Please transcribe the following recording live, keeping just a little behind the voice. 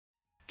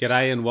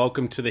G'day and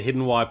welcome to the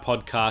Hidden Why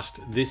podcast.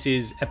 This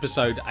is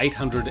episode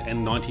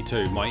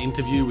 892, my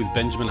interview with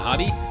Benjamin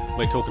Hardy.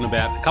 We're talking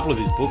about a couple of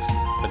his books,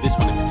 but this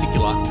one in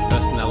particular,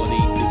 Personality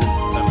Isn't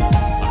Permanent.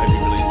 I hope you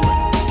really enjoy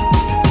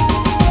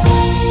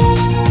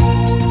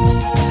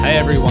it. Hey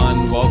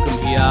everyone, welcome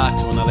here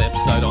to another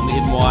episode on the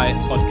Hidden Why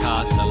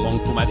podcast, a long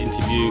format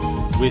interview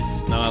with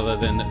none other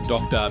than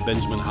Dr.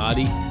 Benjamin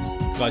Hardy.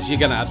 Guys, you're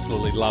going to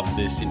absolutely love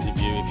this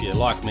interview. If you're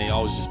like me, I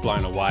was just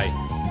blown away.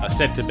 I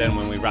said to Ben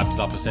when we wrapped it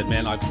up, I said,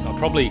 man,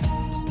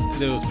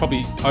 there was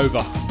probably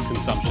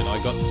over-consumption.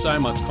 I got so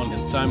much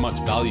content, so much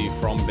value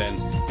from Ben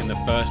in the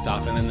first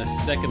half. And in the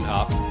second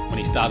half, when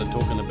he started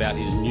talking about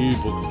his new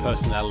book,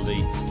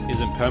 Personality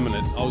Isn't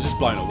Permanent, I was just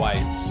blown away.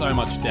 It's so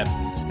much depth.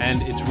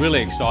 And it's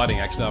really exciting,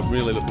 actually. I'm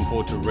really looking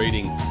forward to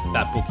reading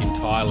that book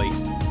entirely.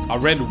 I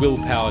read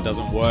Willpower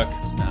Doesn't Work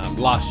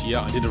last year.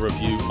 I did a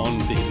review on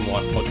the Hidden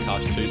Why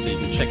podcast too, so you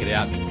can check it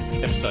out,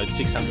 episode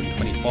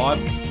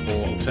 625,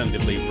 or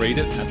alternatively read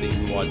it at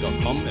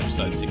thehiddenwhy.com,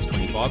 episode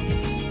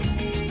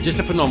 625. Just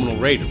a phenomenal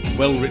read,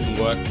 well-written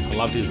work. I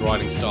loved his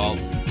writing style,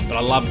 but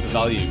I loved the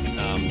value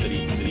that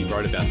he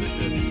wrote about,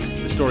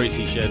 the stories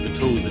he shared, the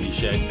tools that he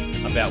shared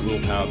about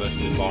willpower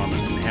versus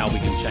environment and how we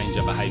can change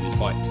our behaviours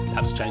by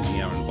perhaps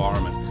changing our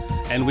environment.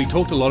 And we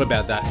talked a lot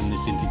about that in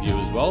this interview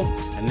as well.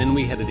 And then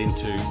we headed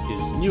into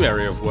his new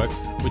area of work,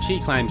 which he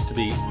claims to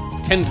be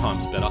 10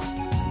 times better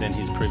than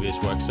his previous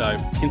work. So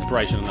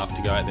inspiration enough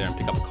to go out there and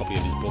pick up a copy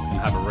of his book and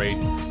have a read.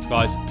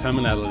 Guys,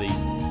 Personality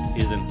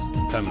Isn't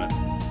Permanent.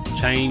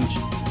 Change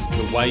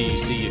the way you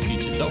see your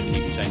future self and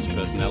you can change your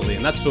personality.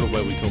 And that's sort of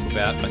where we talk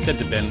about. I said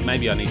to Ben,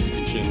 maybe I need to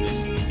consume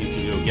this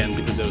interview again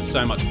because there was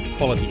so much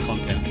quality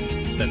content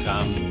that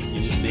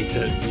you just need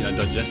to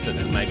digest it,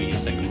 and maybe a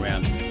second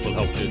round will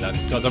help do that.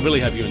 Guys, I really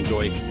hope you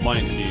enjoy my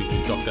interview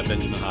with Dr.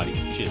 Benjamin Hardy.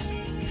 Cheers.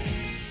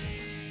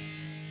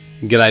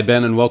 G'day,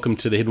 Ben, and welcome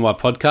to the Hidden Why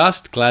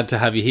podcast. Glad to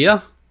have you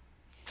here.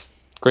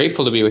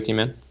 Grateful to be with you,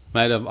 man.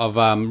 Mate, I've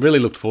really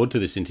looked forward to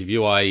this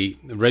interview. I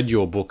read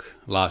your book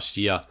last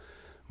year,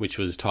 which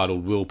was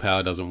titled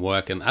Willpower Doesn't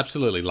Work, and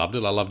absolutely loved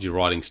it. I loved your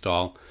writing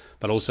style,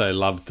 but also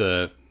loved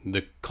the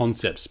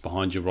concepts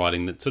behind your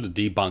writing that sort of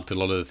debunked a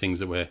lot of the things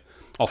that we're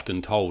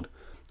often told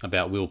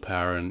about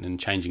willpower and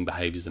changing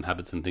behaviours and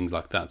habits and things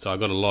like that. So I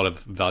got a lot of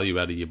value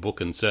out of your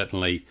book, and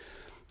certainly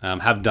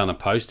have done a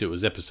post. It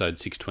was episode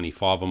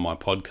 625 on my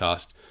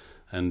podcast,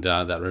 and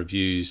that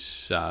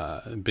review's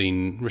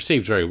been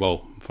received very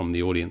well from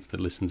the audience that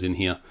listens in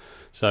here.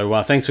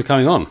 So thanks for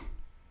coming on.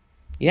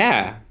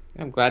 Yeah,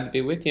 I'm glad to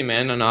be with you,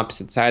 man, on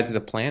opposite sides of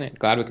the planet.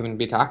 Glad we can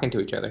be talking to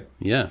each other.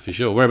 Yeah, for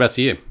sure. Whereabouts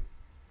are you?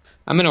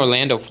 I'm in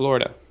Orlando,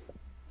 Florida.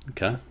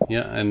 Okay,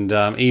 yeah,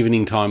 and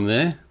evening time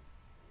there?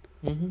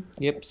 Mm-hmm.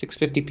 Yep,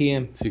 6:50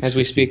 p.m. as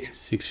we speak.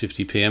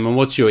 6:50 p.m. And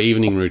what's your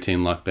evening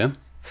routine like, Ben?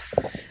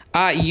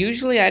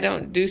 Usually I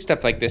don't do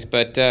stuff like this,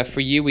 but for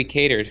you we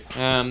catered.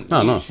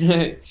 Nice.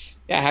 Yeah,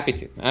 happy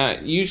to.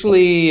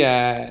 Usually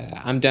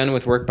I'm done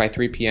with work by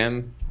 3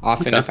 p.m.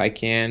 Often, if I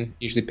can.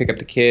 Usually pick up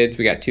the kids.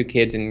 We got 2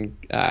 kids in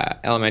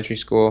elementary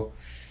school.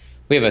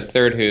 We have a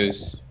third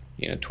who's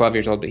 12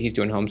 years old, but he's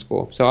doing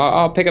homeschool. So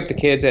I'll pick up the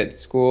kids at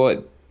school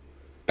at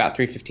about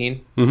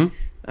 3:15,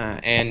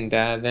 and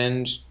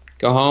then just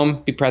go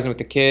home, be present with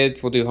the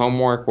kids. We'll do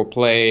homework. We'll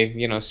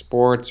play,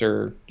 sports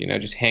or,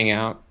 just hang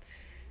out.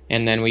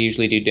 And then we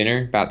usually do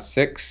dinner about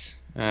 6.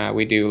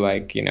 We do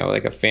like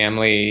a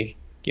family,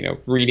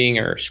 reading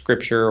or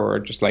scripture or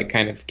just like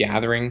kind of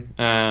gathering,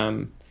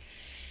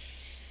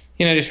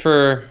 just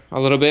for a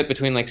little bit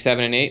between like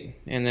 7 and 8.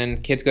 And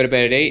then kids go to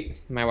bed at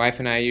 8. My wife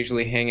and I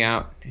usually hang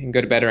out and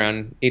go to bed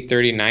around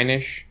 8:30,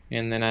 9-ish.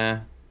 And then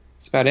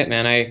that's about it,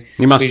 man.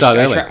 You must start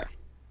early.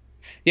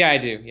 Yeah, I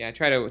do. Yeah, I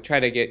try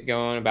to get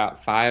going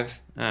about 5.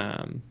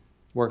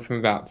 Work from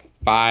about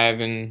 5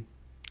 and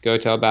go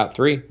till about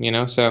 3.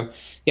 So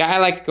yeah, I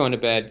like going to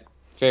bed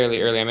fairly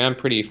early. I mean, I'm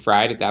pretty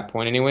fried at that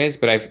point, anyways.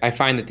 But I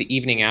find that the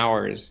evening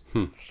hours,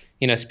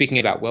 speaking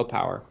about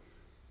willpower,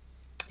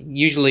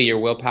 usually your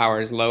willpower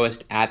is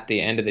lowest at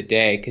the end of the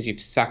day because you've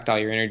sucked all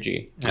your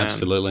energy.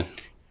 Absolutely.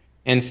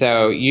 And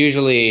so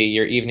usually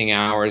your evening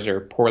hours are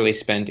poorly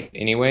spent,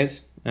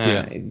 anyways.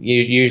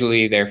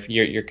 Usually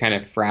you're kind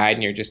of fried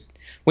and you're just.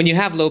 When you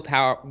have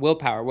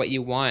willpower, what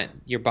you want,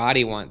 your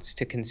body wants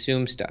to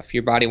consume stuff.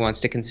 Your body wants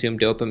to consume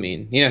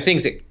dopamine,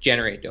 things that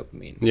generate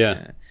dopamine.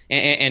 Yeah.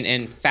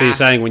 And fast. So you're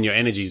saying when your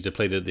energy is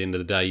depleted at the end of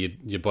the day,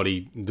 your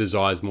body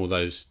desires more of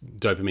those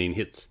dopamine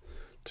hits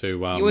to.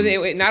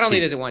 Not only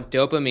does it want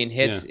dopamine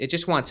hits, it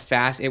just wants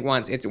fast. It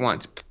wants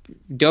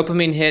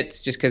dopamine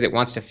hits just because it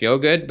wants to feel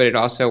good, but it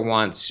also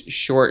wants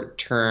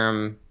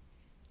short-term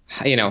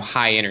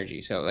high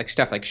energy. So like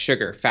stuff like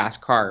sugar, fast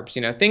carbs,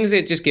 things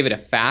that just give it a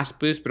fast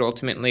boost, but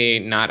ultimately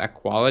not a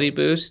quality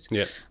boost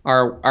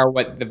are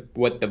what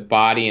the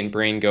body and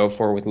brain go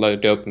for with low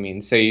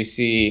dopamine. So you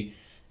see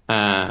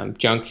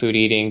junk food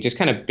eating, just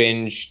kind of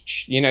binge,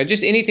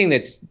 just anything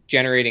that's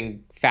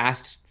generating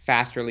fast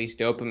release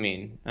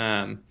dopamine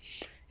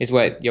is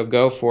what you'll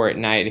go for at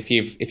night if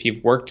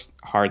you've worked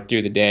hard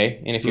through the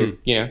day. And if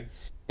you're,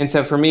 And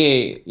so for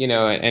me,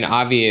 an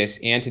obvious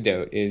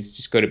antidote is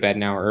just go to bed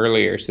an hour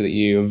earlier so that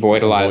you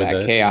avoid a lot of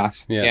that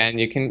chaos. Yeah.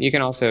 And you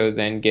can also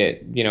then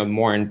get,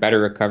 more and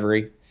better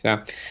recovery. So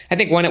I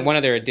think one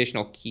other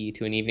additional key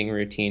to an evening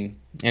routine,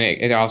 and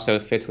it also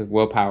fits with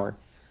willpower,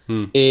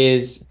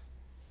 is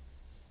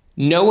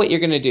know what you're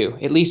going to do.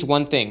 At least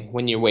one thing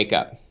when you wake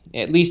up.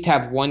 At least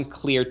have one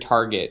clear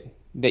target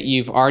that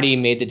you've already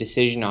made the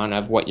decision on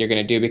of what you're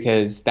going to do,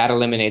 because that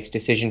eliminates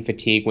decision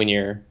fatigue when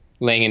you're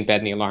laying in bed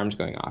and the alarm's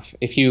going off.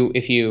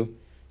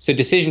 So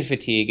decision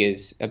fatigue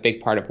is a big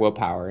part of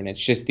willpower, and it's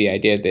just the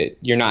idea that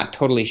you're not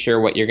totally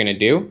sure what you're going to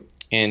do.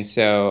 And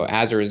so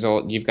as a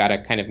result, you've got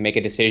to kind of make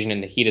a decision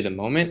in the heat of the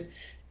moment.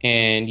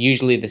 And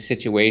usually the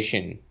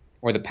situation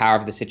or the power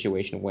of the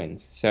situation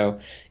wins. So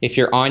if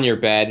you're on your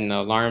bed and the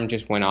alarm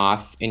just went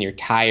off and you're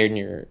tired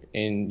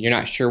and you're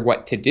not sure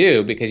what to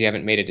do because you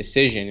haven't made a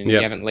decision and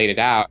you haven't laid it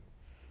out,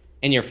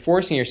 and you're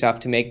forcing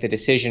yourself to make the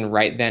decision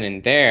right then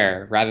and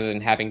there rather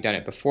than having done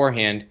it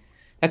beforehand,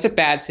 that's a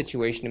bad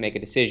situation to make a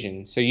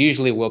decision. So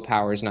usually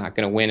willpower is not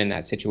going to win in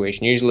that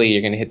situation. Usually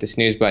you're going to hit the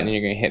snooze button and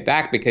you're going to hit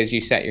back because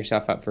you set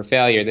yourself up for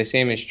failure. The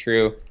same is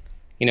true,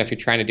 if you're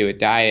trying to do a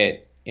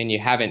diet and you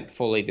haven't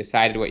fully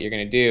decided what you're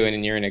going to do, and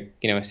then you're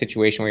in a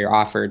situation where you're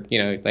offered,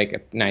 like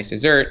a nice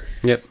dessert,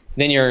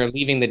 then you're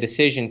leaving the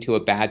decision to a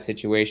bad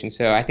situation.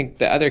 So I think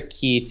the other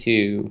key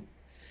to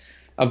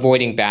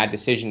avoiding bad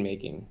decision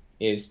making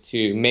is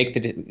to make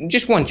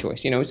just one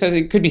choice. So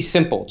it could be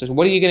simple. Just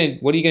what are you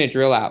gonna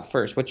drill out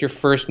first? What's your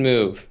first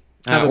move?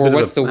 Or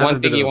what's the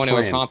one thing you want to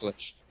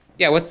accomplish?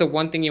 Yeah, what's the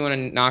one thing you want to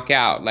knock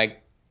out?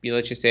 Like,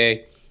 let's just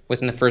say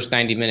within the first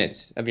 90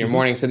 minutes of your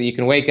morning, so that you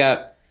can wake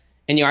up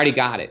and you already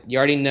got it. You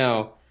already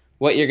know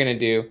what you're gonna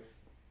do,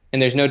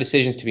 and there's no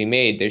decisions to be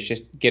made. There's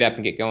just get up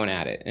and get going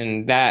at it.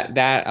 And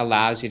that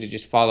allows you to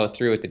just follow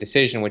through with the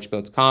decision, which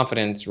builds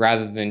confidence,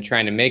 rather than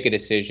trying to make a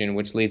decision,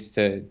 which leads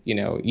to,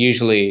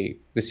 usually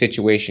the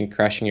situation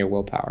crushing your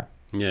willpower.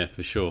 Yeah,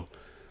 for sure.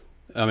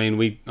 I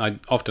mean, I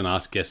often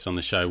ask guests on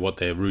the show what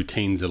their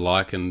routines are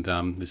like, and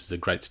this is a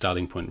great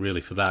starting point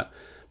really for that,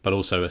 but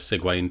also a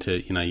segue into,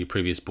 your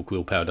previous book,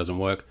 Willpower Doesn't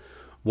Work.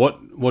 What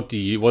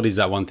is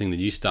that one thing that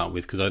you start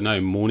with? Because I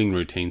know morning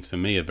routines for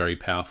me are very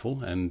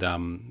powerful,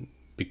 and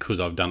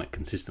because I've done it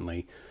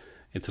consistently,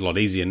 it's a lot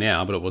easier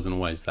now, but it wasn't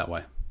always that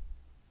way.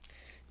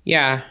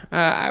 Yeah,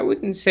 I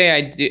wouldn't say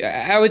I do.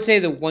 I would say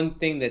the one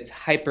thing that's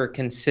hyper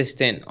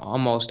consistent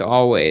almost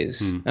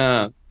always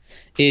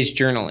is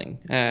journaling.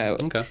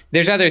 Okay.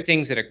 There's other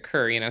things that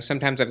occur.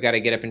 Sometimes I've got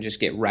to get up and just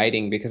get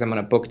writing because I'm on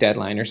a book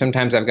deadline, or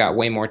sometimes I've got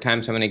way more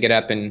time, so I'm going to get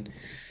up and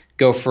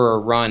go for a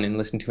run and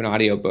listen to an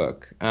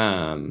audiobook.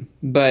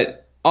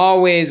 But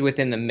always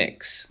within the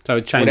mix. So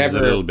it changes a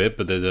little bit,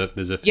 but there's a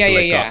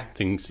select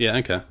things. Yeah,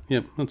 okay.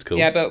 Yeah, that's cool.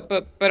 Yeah,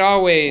 but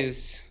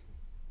always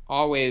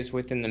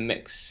within the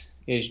mix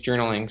is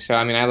journaling. So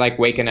I mean, I like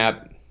waking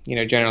up,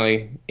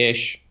 generally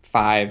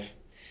 5.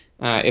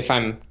 If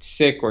I'm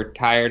sick or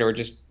tired or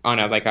just on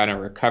a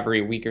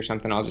recovery week or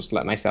something, I'll just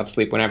let myself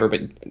sleep whenever.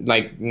 But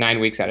like 9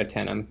 weeks out of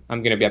 10, I'm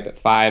going to be up at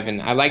 5,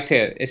 and I like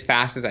to, as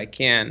fast as I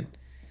can,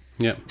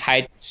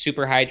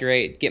 super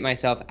hydrate, get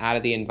myself out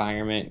of the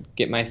environment,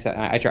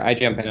 I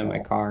jump into my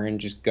car and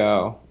just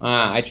go.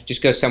 I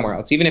just go somewhere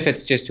else, even if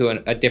it's just to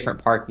a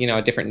different park,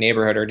 a different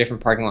neighborhood or a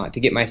different parking lot, to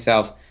get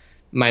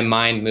my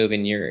mind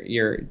moving.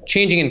 Your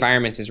changing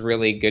environments is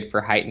really good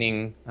for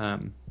heightening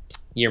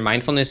your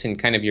mindfulness and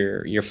kind of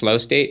your flow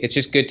state. It's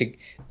just good to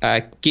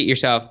get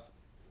yourself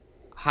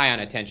high on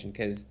attention,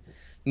 because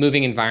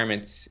moving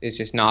environments is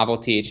just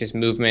novelty. It's just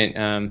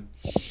movement.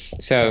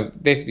 So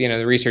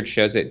the research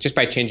shows that just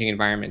by changing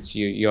environments,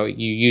 you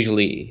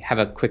usually have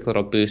a quick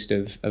little boost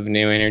of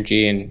new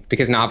energy, and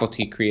because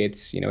novelty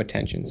creates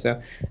attention.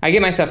 So I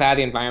get myself out of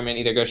the environment,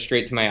 either go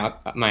straight to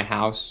my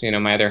house,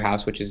 my other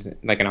house, which is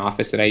like an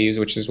office that I use,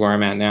 which is where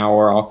I'm at now,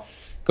 or I'll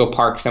go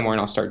park somewhere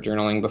and I'll start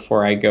journaling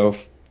before I go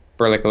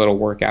for like a little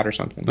workout or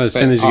something. As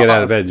soon as you get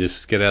out of bed,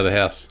 just get out of the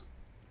house.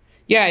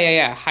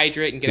 Yeah.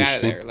 Hydrate and get out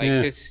of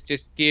there.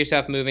 Just get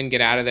yourself moving,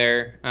 get out of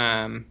there.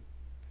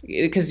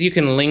 Because you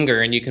can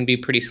linger and you can be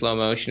pretty slow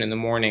motion in the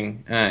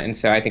morning. And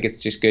so I think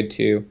it's just good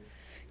to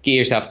get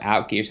yourself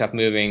out, get yourself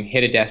moving,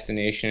 hit a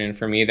destination. And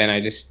for me, then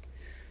I just,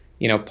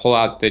 pull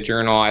out the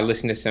journal. I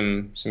listen to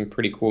some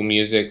pretty cool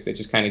music that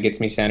just kind of gets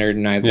me centered.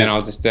 And then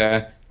I'll just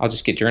get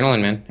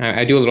journaling, man.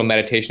 I do a little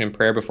meditation and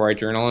prayer before I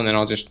journal, and then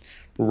I'll just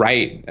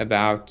write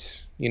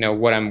about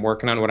what I'm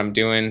working on, what I'm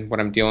doing, what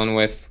I'm dealing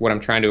with, what I'm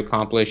trying to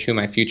accomplish, who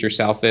my future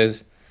self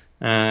is,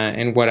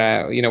 and what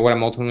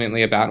I'm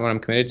ultimately about, what I'm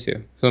committed to,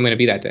 who I'm going to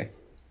be that day.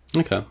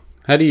 Okay.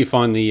 How do you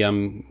find the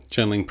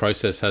journaling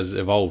process has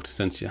evolved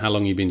since? How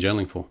long have you been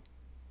journaling for?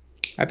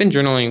 I've been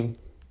journaling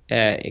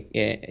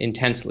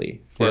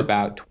intensely for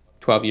about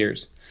 12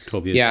 years.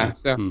 12 years. Yeah.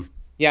 So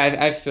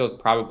I've filled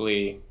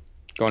probably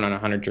going on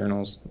 100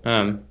 journals.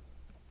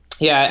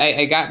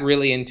 I got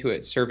really into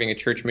it serving a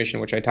church mission,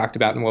 which I talked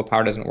about in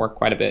Willpower Doesn't Work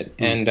quite a bit.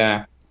 And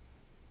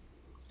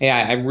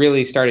I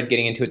really started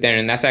getting into it then.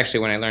 And that's actually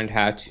when I learned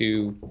how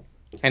to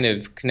kind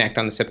of connect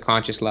on the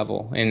subconscious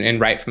level and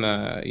write from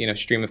a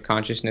stream of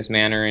consciousness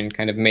manner and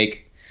kind of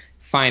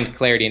find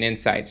clarity and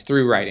insights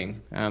through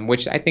writing,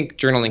 which I think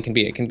journaling can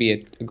be. It can be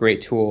a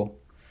great tool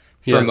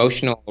for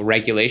emotional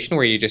regulation,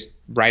 where you just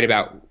write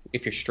about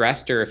if you're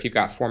stressed or if you've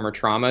got former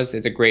traumas.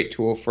 It's a great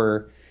tool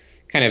for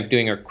kind of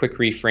doing a quick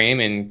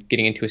reframe and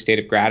getting into a state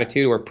of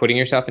gratitude or putting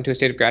yourself into a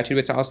state of gratitude.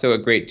 It's also a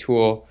great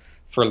tool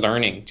for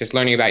learning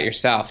about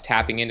yourself,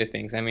 tapping into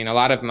things. I mean, a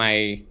lot of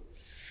my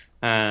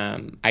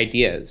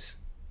ideas,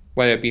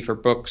 whether it be for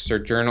books or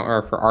journal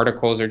or for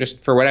articles or just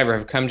for whatever,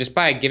 have come just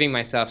by giving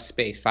myself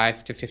space,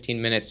 5 to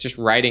 15 minutes, just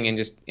writing and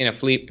just in a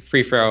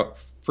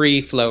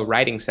free flow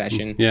writing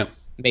session,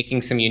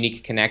 making some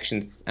unique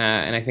connections.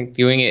 And I think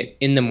doing it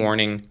in the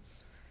morning,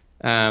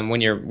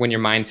 when your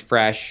mind's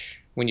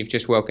fresh, when you've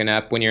just woken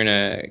up, when you're in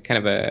a kind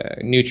of a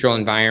neutral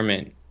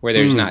environment where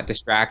there's not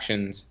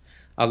distractions,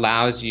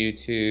 allows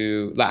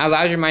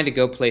your mind to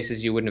go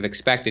places you wouldn't have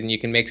expected, and you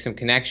can make some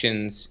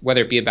connections,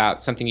 whether it be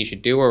about something you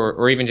should do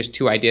or even just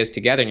two ideas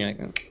together, and you're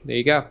like, oh, there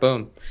you go,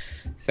 boom.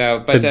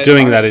 So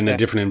doing that in a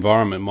different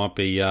environment might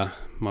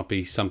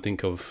be something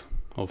of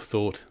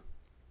thought.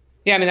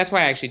 Yeah, I mean, that's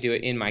why I actually do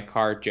it in my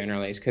car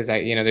generally, is because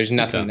there's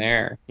nothing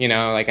there.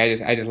 Like I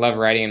just love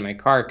writing in my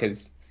car,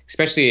 because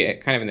especially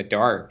kind of in the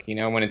dark,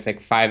 when it's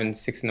like 5 and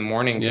 6 in the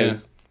morning,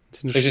 because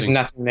there's just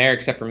nothing there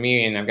except for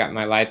me, and I've got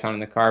my lights on in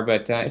the car.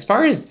 But as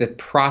far as the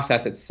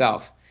process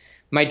itself,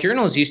 my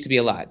journals used to be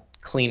a lot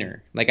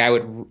cleaner. Like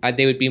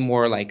they would be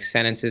more like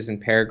sentences and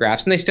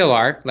paragraphs, and they still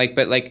are.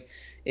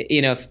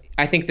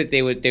 I think that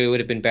they would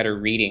have been better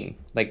reading,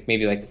 like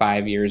maybe like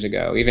 5 years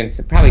ago, even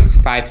probably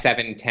 5,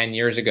 7, 10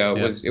 years ago.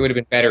 It would have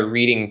been better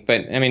reading.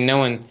 But I mean,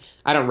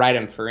 I don't write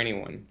them for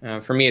anyone.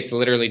 For me, it's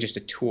literally just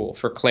a tool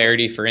for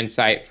clarity, for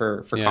insight,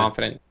 for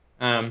confidence.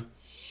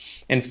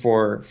 And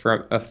for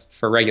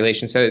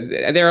regulation. So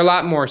they're a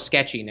lot more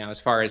sketchy now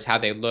as far as how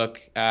they look.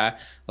 A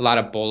lot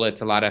of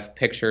bullets, a lot of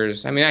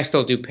pictures. I mean, I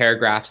still do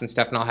paragraphs and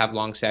stuff, and I'll have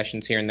long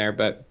sessions here and there.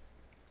 But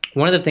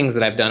one of the things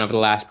that I've done over the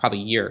last probably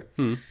year,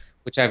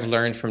 which I've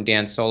learned from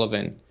Dan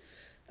Sullivan,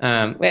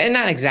 and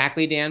not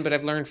exactly Dan, but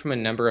I've learned from a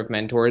number of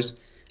mentors.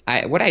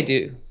 What I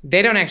do,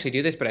 they don't actually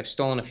do this, but I've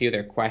stolen a few of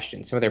their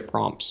questions, some of their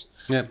prompts.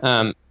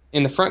 In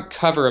the front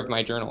cover of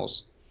my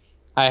journals,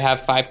 I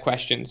have 5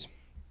 questions.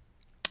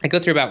 I go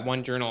through about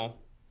one journal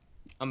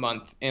a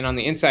month, and on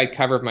the inside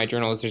cover of my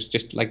journals, there's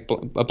just like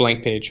a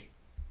blank page,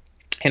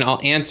 and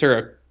I'll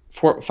answer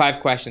 5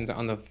 questions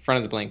on the front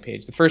of the blank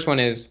page. The first one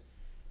is,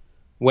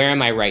 where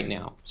am I right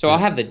now? So I'll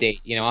have the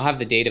date, I'll have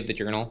the date of the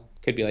journal.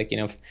 Could be like,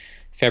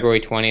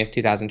 February 20th,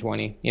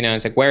 2020,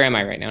 it's like, where am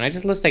I right now? And I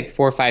just list like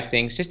 4 or 5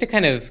 things just to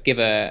kind of give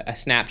a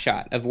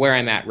snapshot of where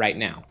I'm at right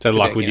now. So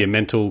like with your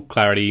mental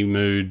clarity,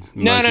 mood,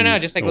 emotions, no,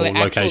 just like the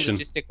actual location.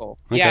 Logistical.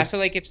 Okay. Yeah, so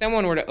like if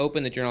someone were to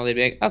open the journal, they'd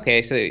be like,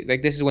 okay, so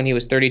like this is when he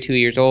was 32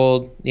 years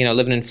old,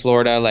 living in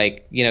Florida,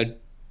 like,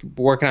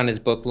 working on his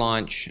book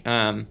launch,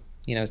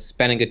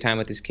 spending good time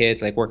with his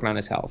kids, like working on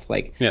his health.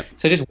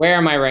 So just where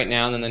am I right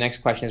now? And then the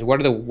next question is, what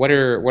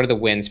are the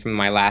wins from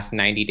my last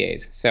 90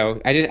 days?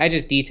 So I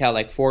just detail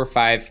like 4 or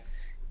 5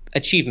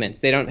 achievements.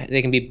 They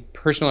can be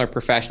personal or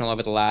professional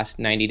over the last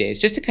 90 days,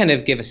 just to kind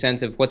of give a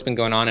sense of what's been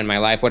going on in my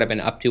life, what I've been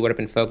up to, what I've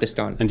been focused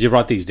on. And do you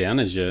write these down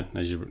as you?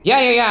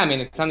 Yeah. I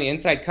mean, it's on the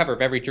inside cover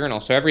of every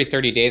journal. So every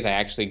 30 days, I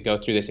actually go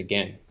through this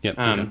again. Yep.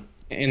 Okay.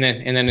 And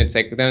then it's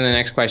like, then the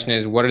next question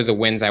is, what are the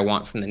wins I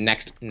want from the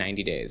next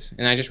 90 days?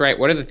 And I just write,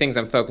 what are the things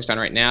I'm focused on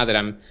right now that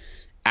I'm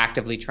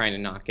actively trying to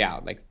knock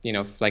out? Like,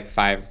 like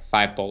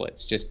five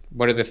bullets. Just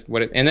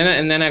and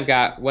then I've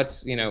got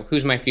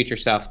who's my future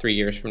self 3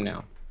 years from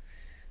now?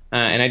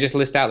 And I just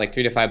list out like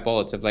 3 to 5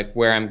 bullets of like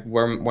where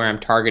I'm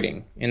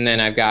targeting. And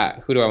then I've got,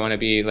 who do I want to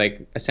be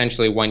like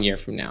essentially 1 year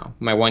from now,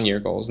 my 1 year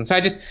goals. And so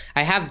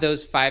I have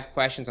those 5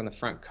 questions on the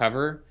front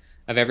cover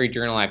of every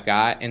journal I've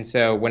got. And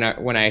so when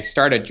I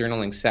start a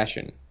journaling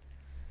session,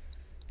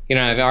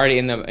 I've already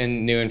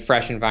in new and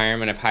fresh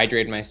environment, I've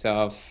hydrated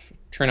myself,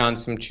 turn on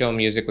some chill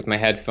music with my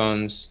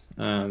headphones,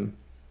 and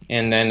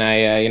then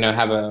I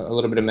have a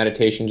little bit of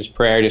meditation, just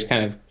prayer, just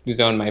kind of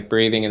zone my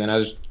breathing, and then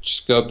I'll just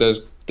scope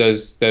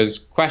those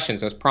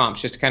questions, those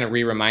prompts, just to kind of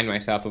remind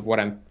myself of what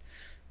I'm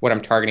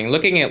targeting.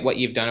 Looking at what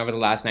you've done over the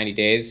last 90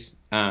 days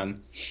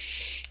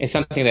is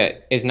something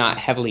that is not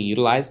heavily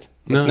utilized.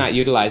 It's not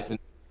utilized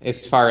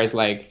as far as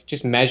like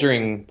just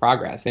measuring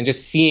progress and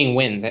just seeing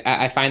wins.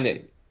 I find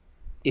that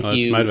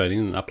it's motivating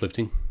and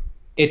uplifting.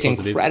 It's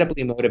positive.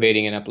 Incredibly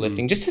motivating and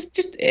uplifting. What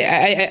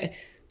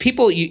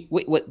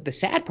the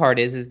sad part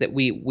is that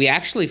we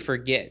actually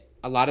forget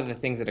a lot of the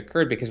things that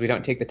occurred because we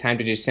don't take the time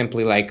to just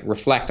simply like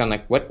reflect on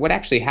like what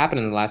actually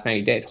happened in the last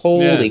 90 days.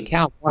 Holy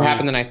cow, more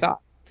happened than I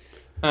thought.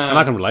 And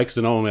I can relate, because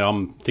normally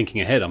I'm thinking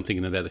ahead. I'm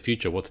thinking about the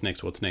future. What's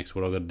next? What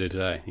I've got to do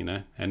today,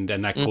 and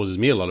that causes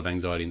me a lot of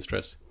anxiety and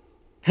stress.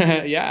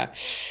 Yeah.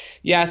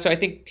 So I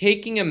think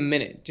taking a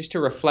minute just to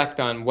reflect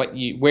on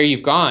where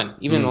you've gone,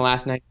 even in the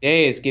last 90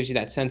 days, gives you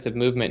that sense of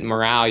movement and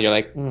morale. You're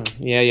like,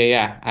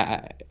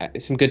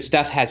 some good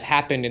stuff has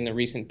happened in the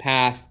recent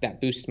past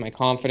that boosts my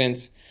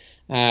confidence.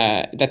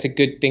 that's a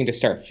good thing to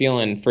start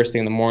feeling first thing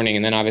in the morning.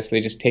 And then obviously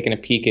just taking a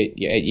peek at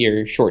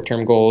your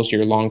short-term goals,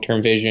 your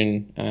long-term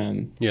vision,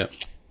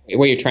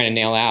 what you're trying to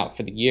nail out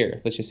for the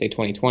year. Let's just say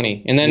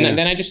 2020. And then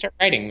I just start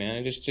writing, man.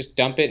 I just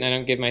dump it, and I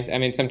don't give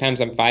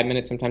sometimes I'm 5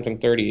 minutes, sometimes I'm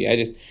 30.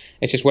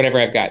 It's just whatever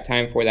I've got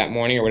time for that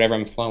morning or whatever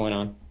I'm flowing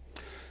on.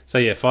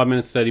 So 5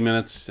 minutes, 30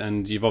 minutes,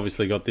 and you've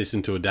obviously got this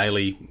into a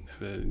daily,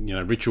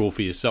 ritual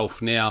for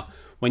yourself. Now,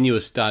 when you were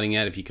starting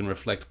out, if you can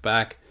reflect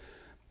back,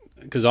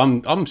 because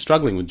I'm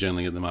struggling with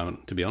journaling at the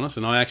moment, to be honest,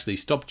 and I actually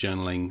stopped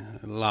journaling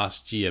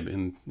last year,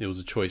 and it was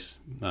a choice,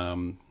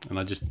 and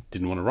I just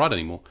didn't want to write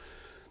anymore,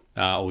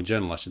 or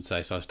journal, I should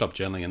say. So I stopped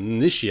journaling,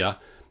 and this year,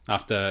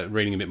 after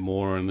reading a bit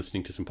more and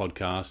listening to some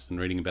podcasts and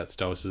reading about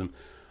Stoicism,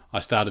 I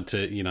started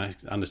to,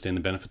 understand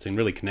the benefits and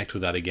really connect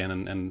with that again,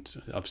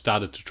 and I've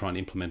started to try and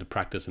implement a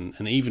practice,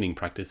 an evening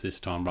practice this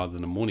time rather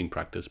than a morning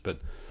practice. But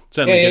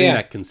certainly getting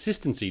that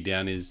consistency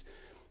down is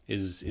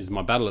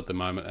my battle at the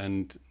moment,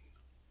 and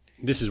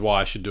this is why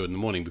I should do it in the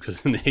morning,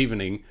 because in the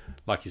evening,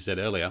 like you said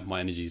earlier,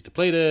 my energy is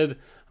depleted.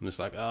 I'm just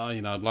like,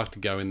 I'd like to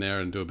go in there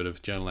and do a bit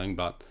of journaling,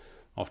 but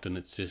often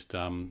it's just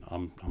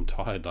I'm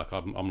tired. Like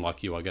I'm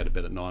like you, I go to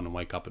bed at 9 and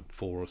wake up at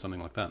 4 or something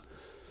like that.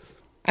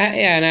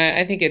 And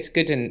I think it's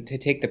good to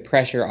take the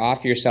pressure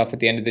off yourself at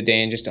the end of the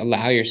day and just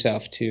allow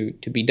yourself to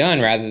be done,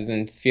 rather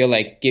than feel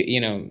like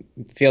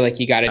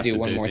you got to do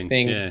one more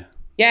thing.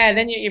 Yeah,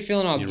 then you're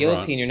feeling all guilty,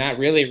 right, and you're not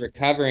really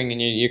recovering,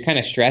 and you're kind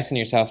of stressing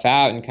yourself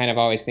out and kind of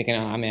always thinking,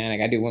 oh man, I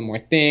got to do one more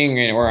thing,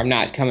 or I'm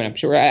not coming up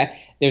short.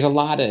 There's a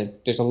lot of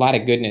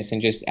goodness,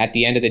 and just at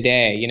the end of the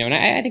day, and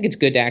I think it's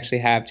good to actually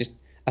have just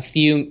a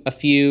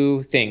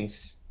few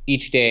things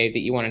each day that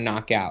you want to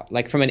knock out,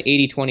 like from an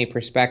 80-20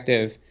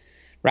 perspective,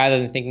 rather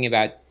than thinking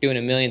about doing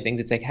a million things.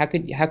 It's like how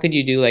could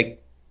you do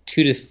like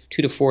two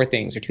to four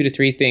things, or 2 to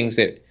 3 things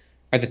that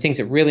are the things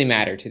that really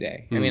matter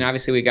today. I mean,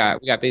 obviously we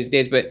got busy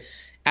days, but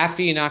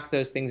after you knock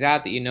those things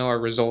out that are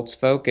results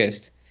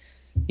focused,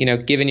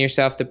 giving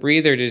yourself the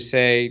breather to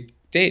say,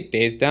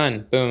 day's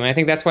done, boom. I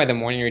think that's why the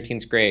morning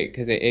routine's great,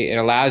 because it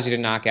allows you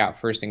to knock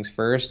out first things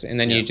first, and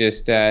then you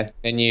just so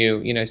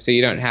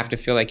you don't have to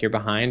feel like you're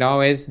behind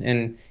always,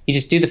 and you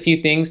just do the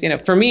few things.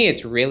 For me,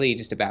 it's really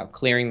just about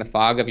clearing the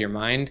fog of your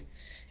mind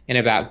and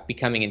about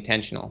becoming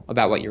intentional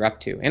about what you're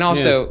up to. And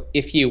also,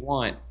 if you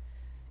want,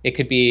 it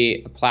could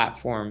be a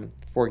platform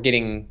for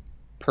getting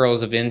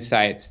pearls of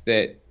insights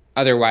that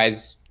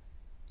otherwise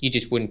you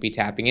just wouldn't be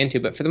tapping into.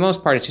 But for the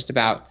most part, it's just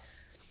about,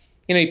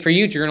 for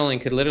you,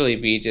 journaling could literally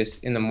be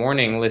just in the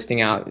morning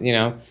listing out,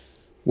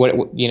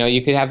 what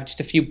you could have just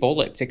a few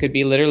bullets. It could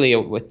be literally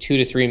a 2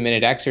 to 3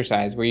 minute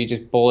exercise where you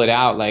just bullet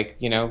out, like,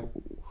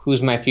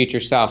 who's my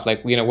future self?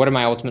 Like, what am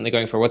I ultimately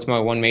going for? What's my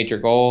one major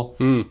goal?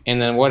 And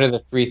then what are the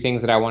 3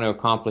 things that I want to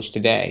accomplish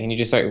today? And you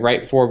just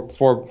write four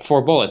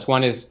bullets.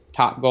 One is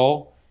top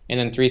goal, and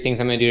then 3 things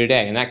I'm going to do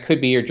today. And that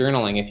could be your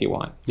journaling if you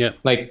want. Yeah.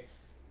 Like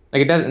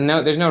it doesn't,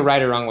 there's no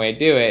right or wrong way to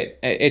do it.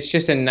 It's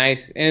just and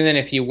then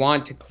if you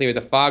want to clear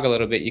the fog a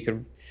little bit, you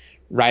could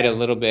write a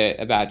little bit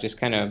about just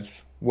kind of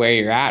where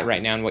you're at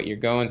right now and what you're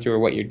going through or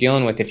what you're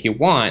dealing with if you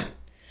want.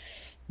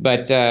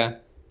 But, I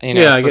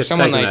for guess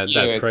someone like that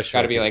you, it's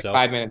got to be like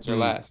 5 minutes or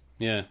less.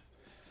 Yeah.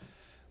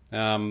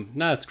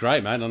 No, it's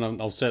great, mate.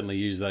 And I'll certainly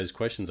use those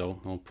questions.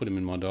 I'll put them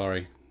in my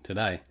diary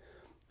today.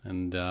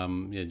 And,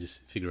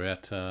 just figure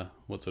out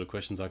what sort of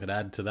questions I could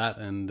add to that,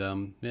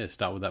 and,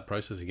 start with that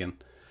process again.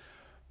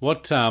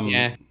 What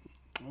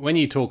when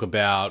you talk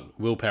about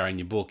willpower in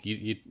your book,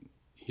 you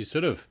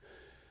sort of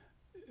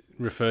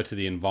refer to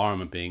the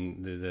environment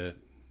being the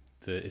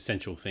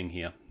essential thing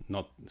here,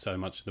 not so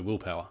much the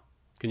willpower.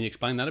 Can you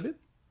explain that a bit?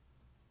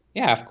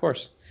 Yeah, of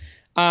course.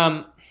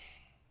 I'm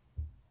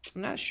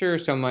not sure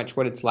so much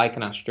what it's like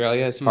in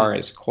Australia as far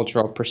as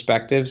cultural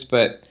perspectives,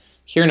 but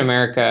here in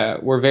America,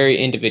 we're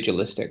very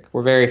individualistic.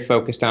 We're very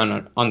focused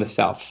on the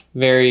self.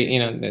 Very,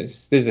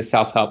 this is a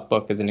self-help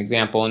book as an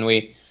example, and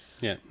we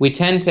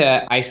tend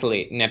to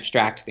isolate and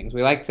abstract things.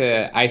 We like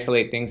to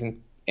isolate things,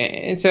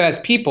 and so as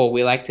people,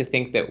 we like to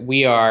think that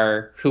we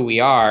are who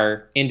we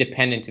are,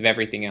 independent of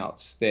everything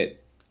else. That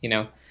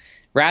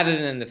rather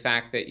than the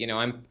fact that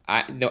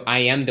I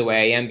am the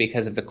way I am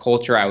because of the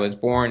culture I was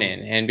born in,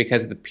 and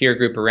because of the peer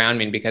group around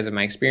me, and because of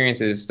my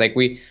experiences. Like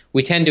we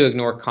tend to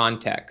ignore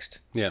context.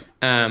 Yeah.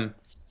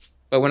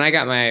 But when I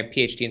got my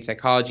PhD in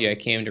psychology, I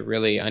came to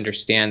really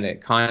understand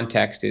that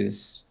context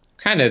is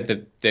kind of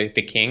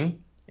the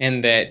king,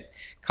 and that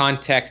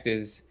context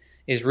is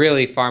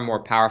really far more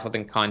powerful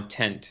than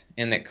content,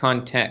 and that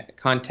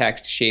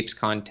context shapes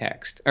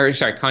context. Or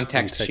sorry,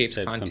 context shapes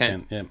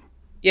content. Yeah.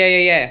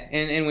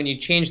 And when you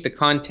change the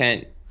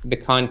content,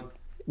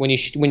 when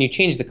you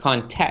change the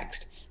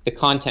context, the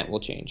content will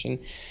change, and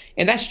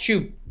that's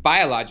true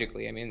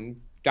biologically. I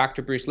mean,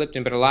 Dr. Bruce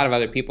Lipton, but a lot of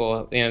other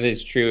people, this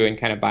is true in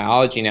kind of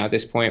biology now at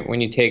this point.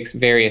 When you take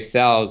various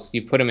cells,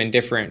 you put them in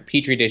different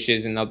petri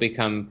dishes, and they'll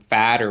become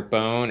fat or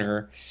bone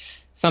or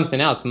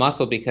something else,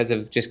 muscle, because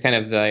of just kind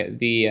of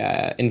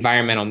the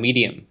environmental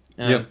medium.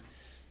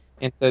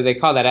 And so they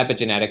call that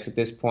epigenetics at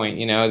this point.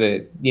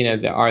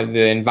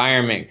 The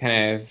environment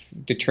kind of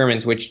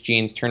determines which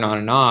genes turn on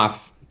and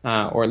off,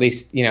 or at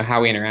least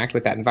how we interact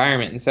with that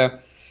environment. And so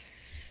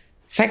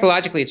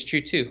psychologically, it's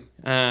true too.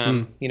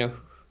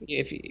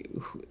 If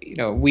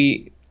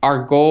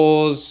our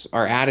goals,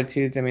 our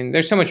attitudes. I mean,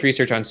 there's so much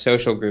research on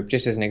social group.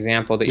 Just as an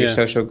example, that your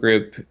social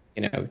group,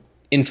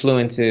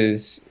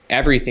 influences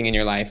everything in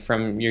your life,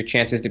 from your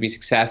chances to be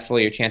successful,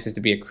 your chances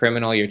to be a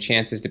criminal, your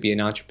chances to be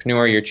an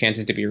entrepreneur, your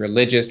chances to be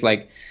religious.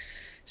 Like,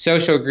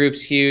 social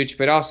group's huge,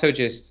 but also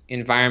just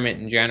environment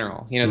in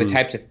general. The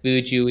types of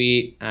food you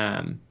eat,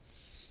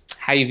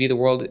 how you view the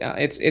world.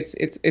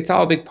 It's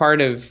all a big part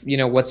of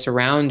what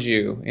surrounds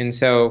you. And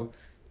so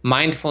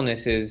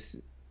mindfulness is,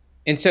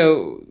 and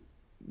so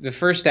the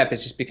first step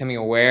is just becoming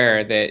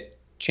aware that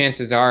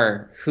chances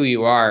are who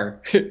you are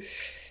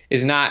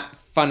is not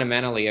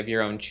fundamentally of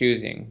your own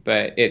choosing,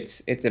 but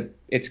it's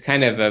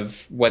kind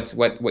of what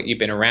you've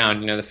been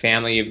around, the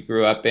family you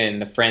grew up in,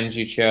 the friends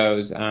you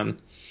chose,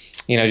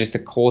 just the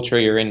culture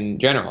you're in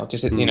general.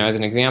 Just as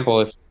an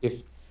example,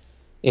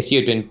 if you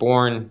had been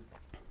born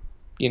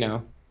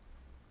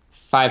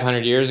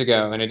 500 years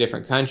ago in a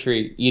different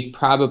country, you'd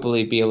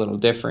probably be a little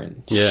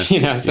different.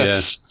 You'd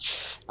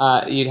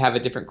have a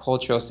different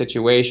cultural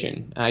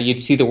situation.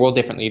 You'd see the world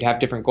differently. You'd have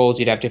different goals.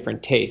 You'd have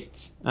different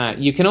tastes.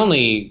 You can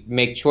only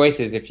make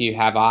choices if you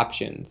have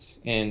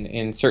options. And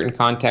in certain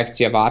contexts,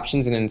 you have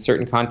options, and in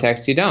certain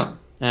contexts, you don't.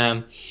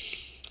 And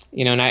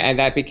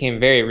that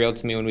became very real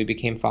to me when we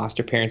became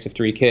foster parents of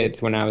 3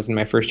 kids. When I was in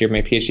my first year of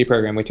my PhD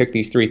program, we took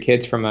these 3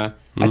 kids from a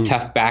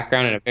tough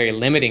background and a very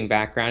limiting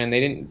background, and they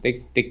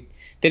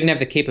didn't have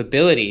the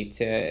capability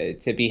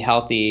to be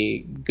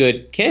healthy,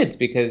 good kids,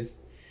 because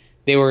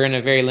they were in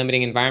a very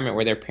limiting environment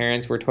where their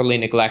parents were totally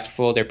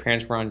neglectful. Their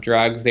parents were on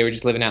drugs. They were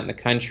just living out in the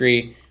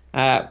country.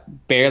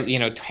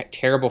 Barely,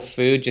 terrible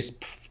food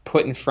just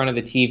put in front of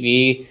the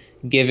TV,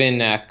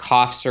 given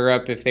cough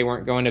syrup if they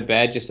weren't going to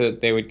bed, just so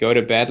that they would go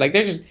to bed. Like,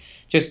 they're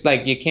just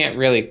like, you can't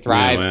really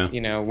thrive,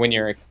 when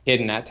you're a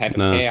kid in that type of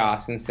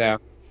chaos. And so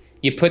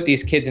you put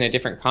these kids in a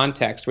different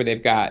context where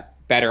they've got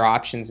better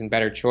options and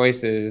better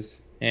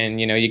choices. And,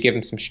 you give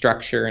them some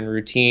structure and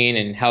routine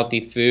and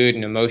healthy food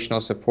and emotional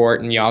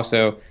support. And you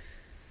also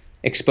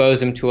expose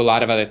them to a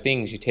lot of other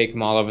things. You take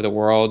them all over the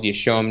world, you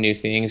show them new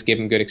things, give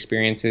them good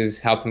experiences,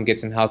 help them get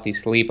some healthy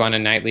sleep on a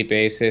nightly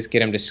basis, get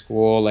them to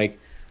school. Like,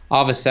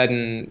 all of a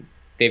sudden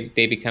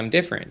they become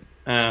different.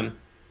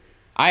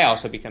 I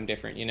also become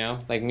different,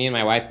 like, me and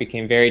my wife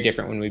became very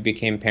different when we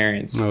became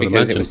parents,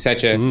 because it was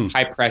such a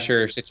high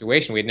pressure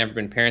situation. We had never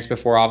been parents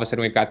before. All of a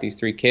sudden we've got these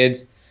 3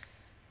 kids,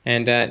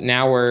 and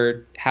now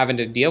we're having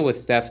to deal with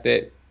stuff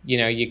that,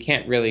 you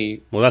can't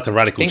really. Well, that's a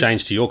radical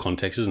change to your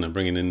context, isn't it?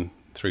 Bringing in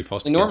 3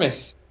 foster kids.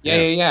 Enormous.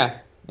 Yeah.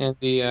 And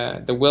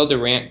the Will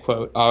Durant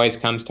quote always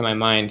comes to my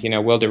mind.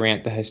 Will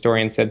Durant, the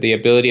historian, said the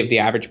ability of the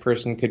average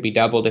person could be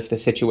doubled if the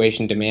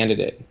situation demanded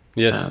it.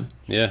 Yes.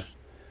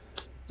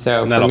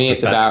 So and that for me,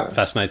 it's about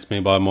fascinates me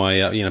by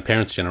my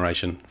parents'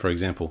 generation, for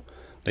example.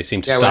 They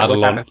seem to start a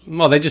lot.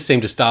 Well, they just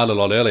seem to start a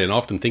lot earlier, and I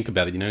often think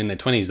about it. In their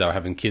 20s, they were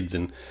having kids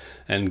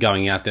and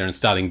going out there and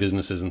starting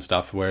businesses and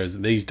stuff.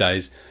 Whereas these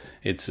days,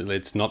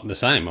 it's not the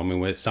same. I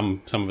mean,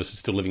 some of us are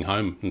still living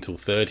home until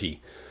 30.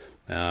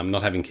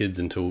 Not having kids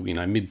until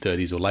mid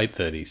 30s or late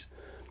 30s.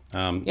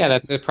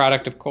 That's a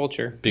product of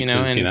culture.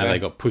 Because they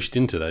got pushed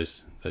into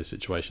those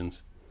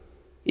situations.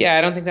 Yeah,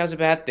 I don't think that was a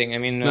bad thing. I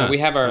mean, we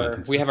have our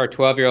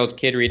 12-year-old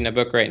kid reading a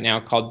book right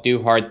now called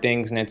Do Hard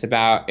Things, and it's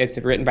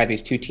written by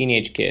these 2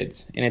 teenage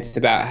kids, and it's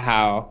about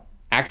how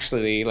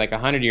actually, like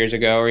 100 years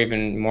ago, or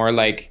even more,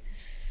 like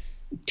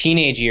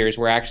teenage years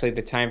were actually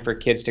the time for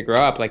kids to grow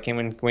up. Like,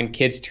 when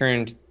kids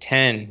turned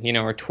 10,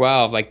 or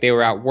 12, like, they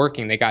were out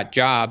working, they got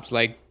jobs,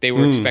 like, they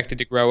were expected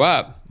to grow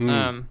up.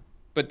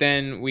 But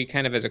then we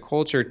kind of, as a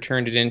culture,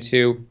 turned it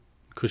into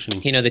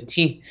cushioning.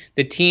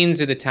 The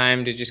teens are the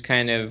time to just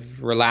kind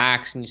of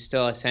relax, and you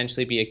still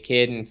essentially be a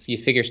kid, and you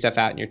figure stuff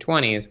out in your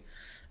 20s.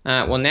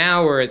 Well,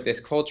 now we're at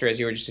this culture, as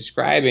you were just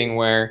describing,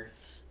 where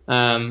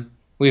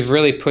we've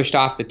really pushed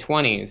off the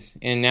 20s,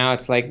 and now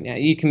it's like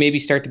you can maybe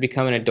start to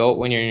become an adult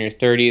when you're in your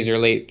 30s or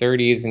late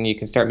 30s, and you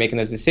can start making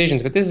those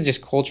decisions. But this is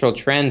just cultural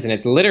trends, and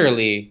it's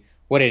literally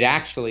what it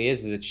actually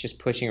is it's just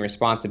pushing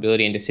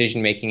responsibility and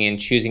decision making and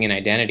choosing an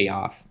identity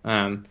off.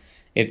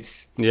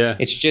 It's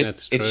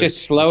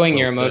just slowing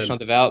your emotional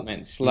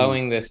development,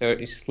 slowing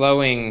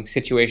slowing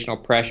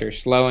situational pressure,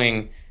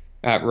 slowing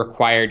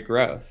required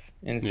growth.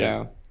 And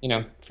so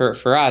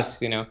for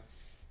us,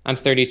 I'm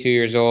 32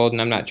 years old,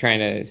 and I'm not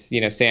trying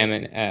to, say I'm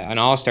an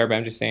all-star, but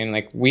I'm just saying,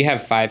 like, we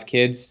have 5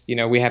 kids,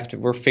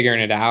 we're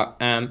figuring it out.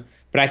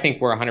 But I think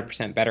we're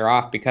 100% better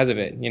off because of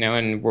it,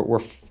 and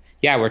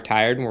we're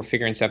tired and we're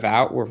figuring stuff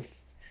out. We're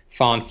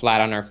falling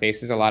flat on our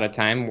faces a lot of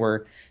time.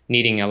 We're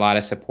needing a lot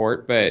of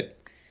support, but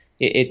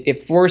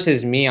it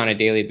forces me on a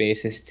daily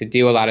basis to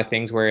do a lot of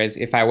things. Whereas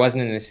if I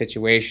wasn't in this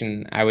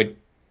situation, I would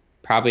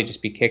probably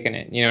just be kicking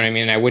it. You know what I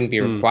mean? And I wouldn't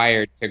be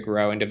required to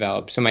grow and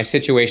develop. So my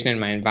situation and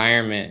my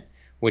environment,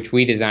 which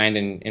we designed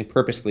and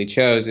purposefully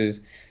chose,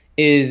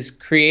 is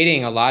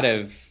creating a lot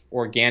of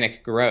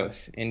organic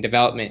growth and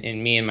development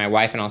in me and my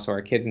wife and also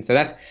our kids. And so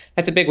that's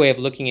a big way of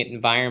looking at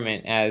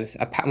environment as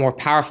a more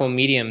powerful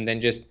medium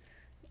than just,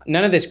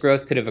 none of this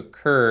growth could have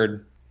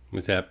occurred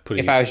without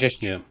putting if I was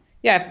just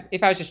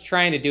if I was just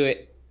trying to do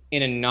it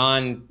in a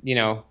non,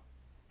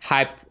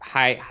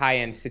 high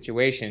end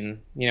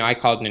situation. I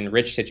call it an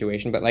enriched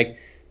situation, but like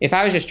if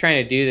I was just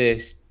trying to do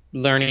this,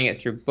 learning it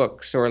through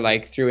books or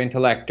like through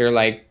intellect or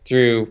like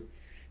through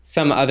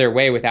some other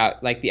way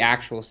without like the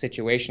actual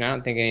situation, I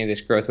don't think any of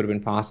this growth would have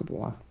been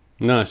possible.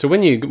 No. So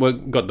when you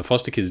got the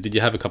foster kids, did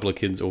you have a couple of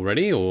kids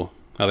already, or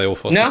are they all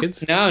foster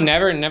kids? No,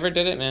 never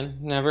did it, man.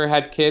 Never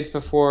had kids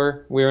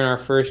before. We were in our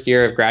first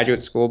year of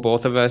graduate school,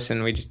 both of us,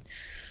 and we just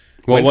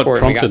what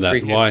prompted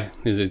that? Why?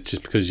 Is it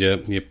just because you're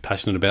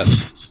passionate about,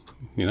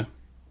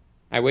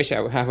 I wish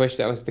that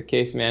was the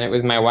case, man. It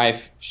was my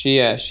wife. She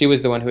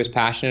was the one who was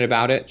passionate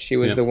about it. She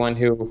was the one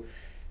who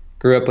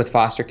grew up with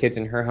foster kids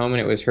in her home,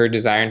 and it was her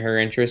desire and her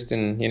interest.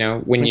 And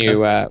when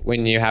you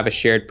have a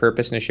shared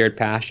purpose and a shared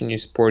passion, you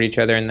support each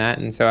other in that.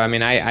 And so, I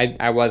mean,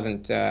 I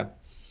wasn't.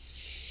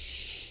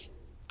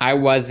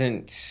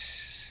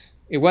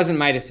 It wasn't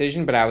my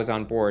decision, but I was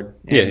on board.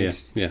 And,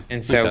 yeah.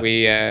 And so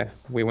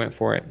we went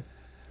for it.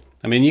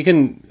 I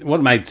mean, what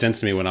made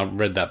sense to me when I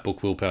read that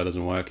book, Willpower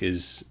Doesn't Work,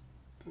 is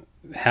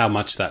how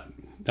much that,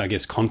 I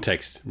guess,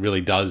 context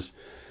really does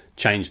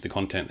change the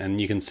content. And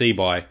you can see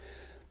by,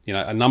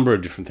 a number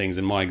of different things.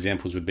 And my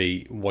examples would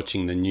be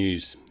watching the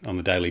news on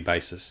a daily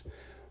basis.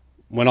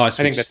 I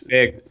think that's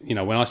big.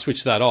 When I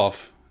switched that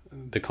off,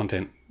 the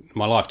content,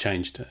 my life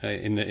changed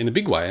in a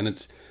big way. And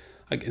it's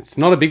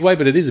not a big way,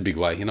 but it is a big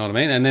way. You know what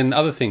I mean? And then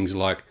other things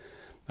like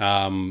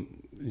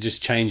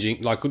just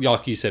changing,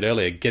 like you said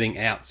earlier, getting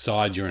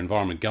outside your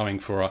environment, going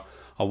for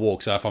a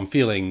walk. So if I'm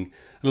feeling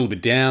a little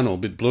bit down or a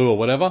bit blue or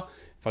whatever,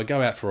 if I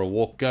go out for a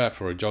walk, go out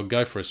for a jog,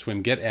 go for a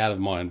swim, get out of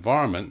my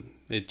environment,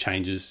 it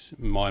changes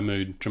my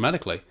mood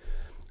dramatically.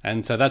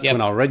 And so that's when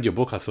I read your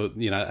book, I thought,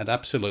 it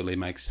absolutely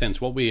makes sense.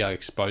 What we are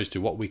exposed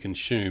to, what we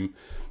consume,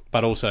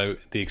 but also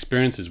the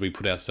experiences we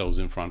put ourselves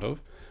in front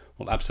of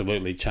will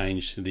absolutely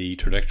change the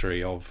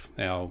trajectory of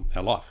our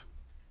life.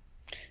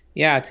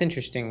 Yeah, it's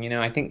interesting.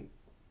 I think,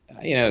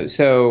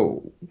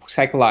 so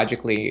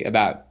psychologically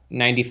about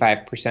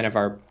 95% of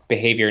our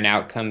behavior and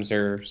outcomes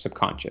are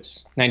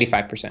subconscious,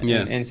 95%.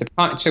 Yeah. And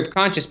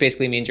subconscious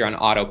basically means you're on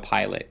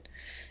autopilot.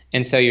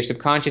 And so your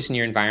subconscious and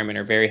your environment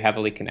are very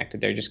heavily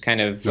connected. They're just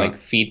kind of like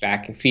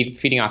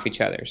feeding off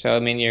each other. So, I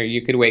mean,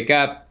 you could wake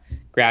up,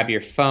 grab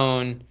your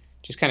phone,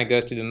 just kind of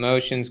go through the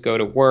motions, go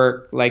to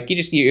work. Like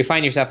you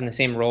find yourself in the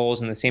same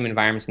roles, in the same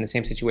environments, in the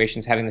same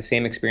situations, having the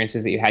same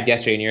experiences that you had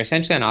yesterday. And you're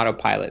essentially on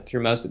autopilot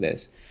through most of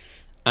this.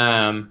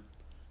 But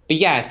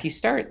yeah, if you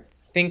start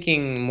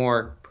thinking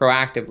more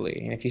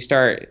proactively, and if you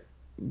start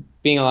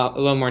being a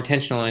little more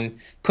intentional and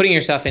putting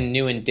yourself in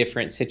new and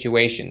different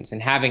situations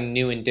and having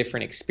new and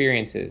different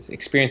experiences,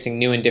 experiencing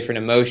new and different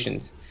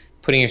emotions,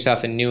 putting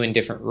yourself in new and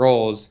different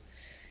roles,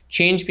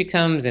 change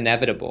becomes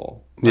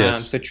inevitable.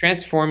 Yes. So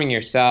transforming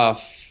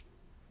yourself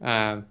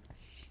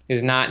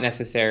is not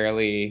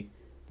necessarily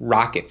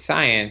rocket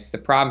science. The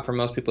problem for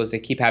most people is they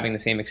keep having the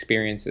same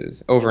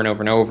experiences over and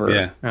over and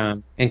over,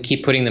 and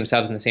keep putting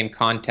themselves in the same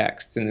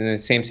contexts and in the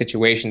same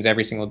situations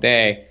every single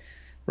day,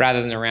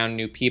 rather than around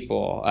new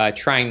people,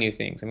 trying new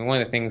things. I mean,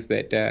 one of the things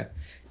that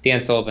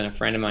Dan Sullivan, a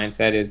friend of mine,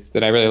 said is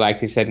that I really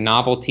liked. He said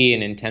novelty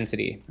and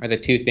intensity are the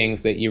two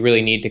things that you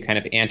really need to kind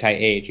of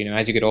anti-age.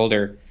 As you get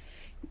older,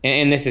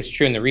 and this is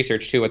true in the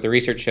research too. What the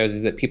research shows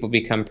is that people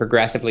become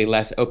progressively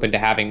less open to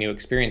having new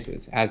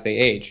experiences as they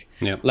age,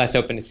 less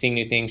open to seeing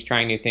new things,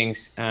 trying new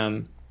things.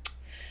 And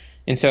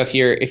so if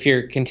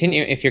you're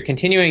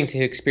continuing to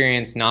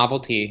experience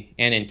novelty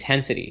and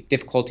intensity,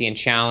 difficulty and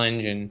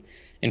challenge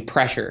and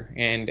pressure,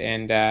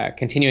 and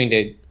continuing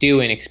to do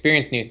and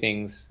experience new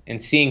things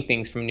and seeing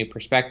things from new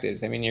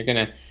perspectives, I mean, you're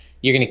gonna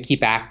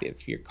keep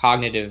active. Your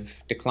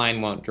cognitive decline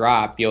won't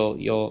drop.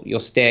 You'll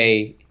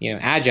stay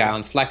agile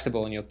and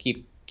flexible, and you'll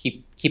keep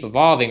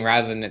evolving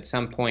rather than at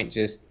some point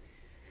just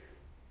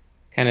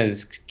kind of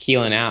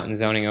keeling out and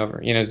zoning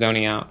out.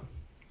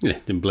 Yeah,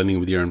 and blending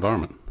with your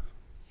environment.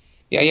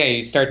 Yeah,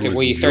 you start to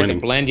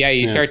blend. Yeah,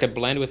 you start to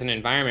blend with an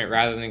environment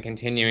rather than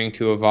continuing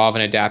to evolve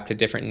and adapt to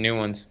different new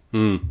ones.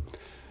 No,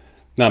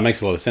 it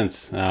makes a lot of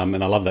sense,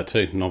 and I love that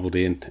too,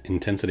 novelty and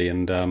intensity.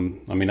 And I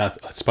mean, I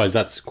suppose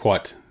that's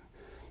quite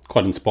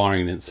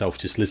inspiring in itself.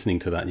 Just listening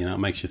to that, it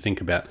makes you think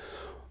about,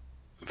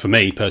 for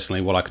me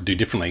personally, what I could do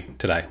differently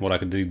today, what I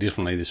could do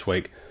differently this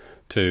week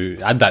to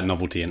add that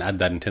novelty and add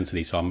that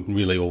intensity. So I'm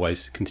really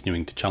always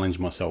continuing to challenge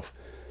myself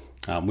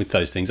with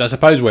those things. I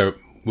suppose where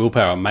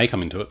willpower may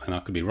come into it, and I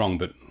could be wrong,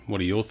 but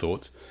what are your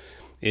thoughts?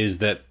 Is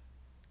that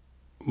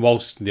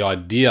whilst the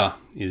idea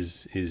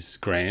is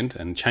grand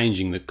and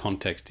changing the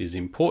context is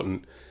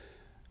important,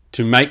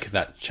 to make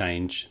that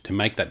change, to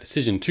make that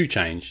decision to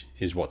change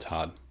is what's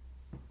hard.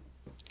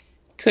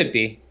 Could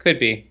be. Could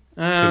be.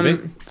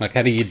 Like,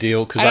 how do you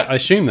deal? Because I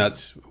assume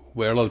that's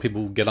where a lot of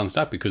people get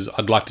unstuck, because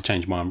I'd like to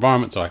change my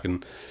environment so I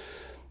can,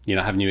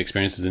 have new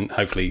experiences and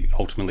hopefully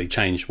ultimately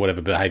change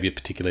whatever behavior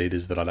particularly it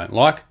is that I don't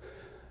like.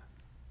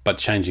 but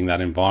changing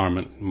that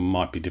environment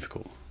might be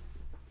difficult.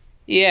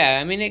 Yeah,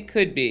 I mean, it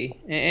could be.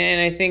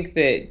 And I think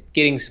that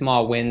getting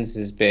small wins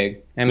is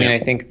big. I mean, Yeah. I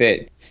think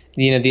that,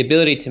 the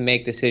ability to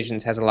make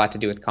decisions has a lot to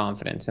do with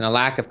confidence. And a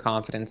lack of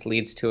confidence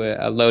leads to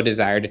a low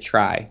desire to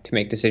try to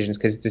make decisions,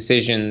 because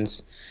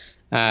decisions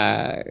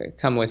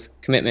come with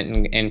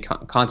commitment and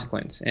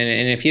consequence.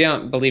 And if you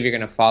don't believe you're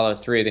going to follow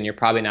through, then you're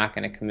probably not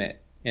going to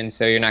commit. And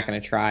so you're not going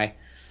to try.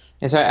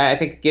 And so I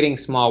think getting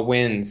small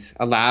wins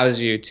allows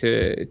you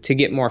to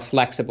get more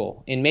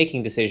flexible in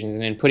making decisions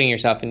and in putting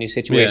yourself in new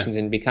situations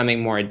and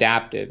becoming more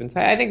adaptive. And so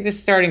I think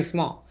just starting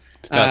small.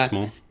 Start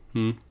small.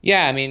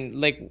 Yeah, I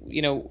mean,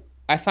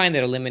 I find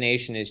that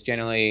elimination is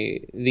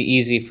generally the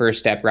easy first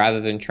step rather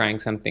than trying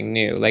something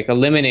new. Like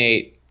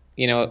eliminate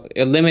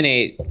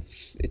 2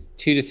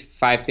 to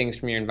 5 things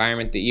from your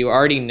environment that you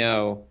already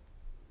know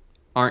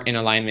aren't in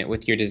alignment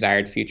with your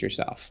desired future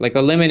self. Like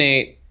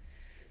eliminate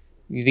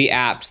the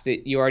apps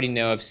that you already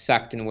know have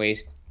sucked and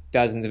waste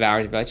dozens of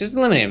hours of your life. Just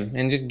eliminate them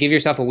and just give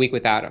yourself a week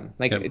without them.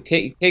 Like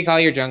take all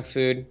your junk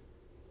food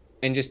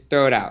and just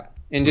throw it out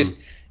and just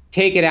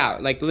take it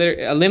out. Like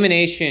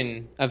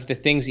elimination of the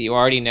things that you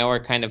already know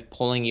are kind of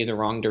pulling you the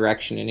wrong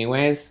direction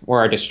anyways, or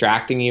are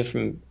distracting you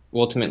from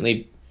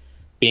ultimately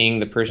being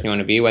the person you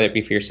want to be, whether it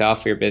be for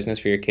yourself, for your business,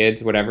 for your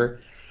kids, whatever.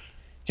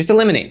 Just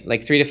eliminate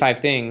like 3 to 5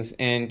 things,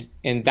 and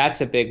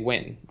that's a big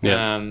win.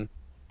 Yeah.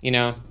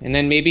 And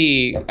then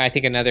maybe I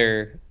think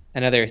another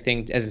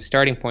thing as a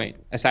starting point,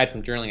 aside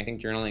from journaling, I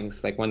think journaling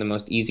is like one of the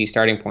most easy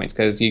starting points,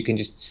 because you can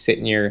just sit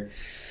in your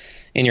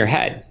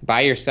head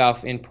by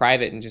yourself in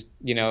private and just,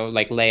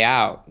 lay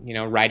out,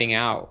 writing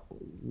out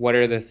what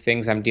are the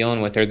things I'm dealing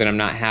with or that I'm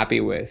not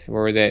happy with,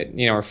 or that,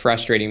 are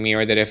frustrating me,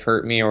 or that have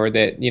hurt me, or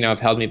that, have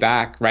held me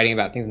back, writing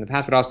about things in the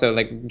past, but also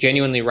like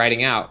genuinely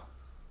writing out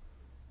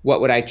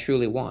what would I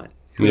truly want?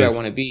 Who do I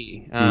want to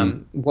be?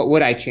 What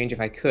would I change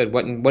if I could?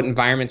 What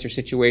environments or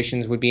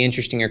situations would be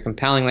interesting or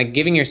compelling? Like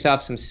giving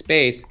yourself some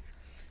space.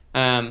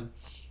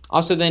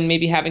 Also, then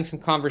maybe having some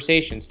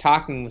conversations,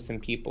 talking with some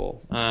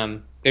people.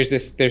 There's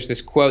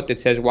this quote that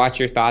says, "Watch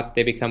your thoughts;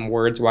 they become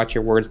words. Watch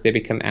your words; they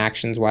become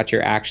actions. Watch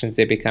your actions;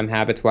 they become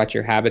habits. Watch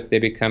your habits; they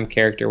become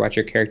character. Watch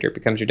your character; it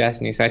becomes your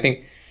destiny." So I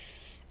think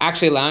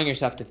actually allowing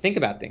yourself to think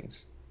about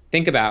things.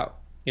 Think about,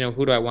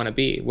 who do I want to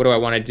be? What do I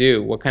want to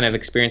do? What kind of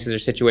experiences or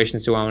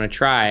situations do I want to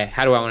try?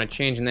 How do I want to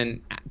change? And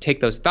then take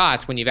those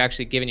thoughts when you've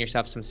actually given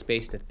yourself some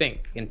space to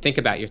think and think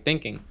about your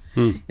thinking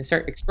and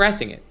start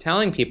expressing it,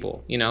 telling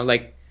people,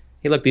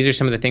 hey, look, these are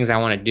some of the things I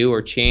want to do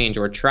or change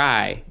or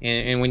try.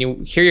 And when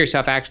you hear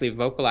yourself actually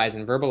vocalize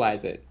and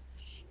verbalize it,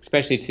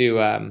 especially to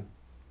an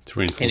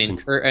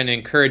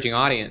encouraging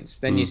audience,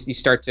 then you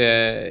start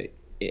to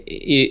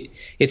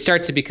it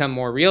starts to become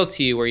more real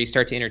to you, where you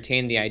start to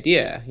entertain the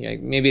idea.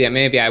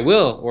 Maybe I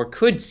will or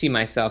could see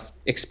myself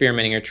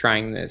experimenting or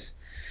trying this.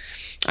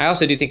 I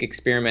also do think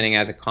experimenting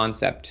as a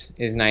concept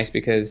is nice,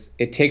 because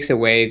it takes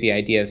away the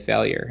idea of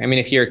failure. I mean,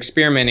 if you're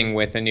experimenting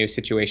with a new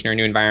situation or a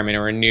new environment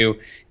or a new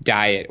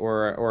diet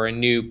or a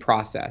new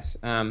process,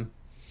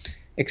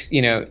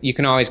 you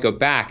can always go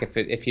back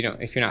if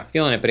you're not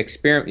feeling it. But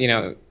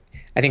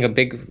I think a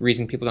big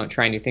reason people don't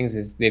try new things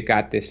is they've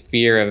got this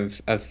fear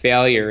of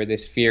failure,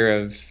 this fear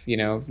of,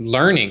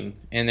 learning,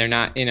 and they're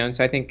not, and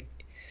so I think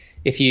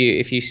if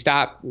you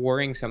stop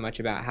worrying so much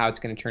about how it's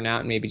going to turn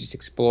out and maybe just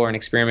explore and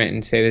experiment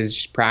and say this is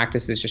just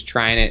practice, this is just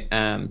trying it,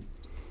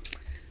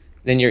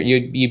 then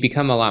you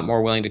become a lot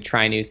more willing to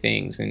try new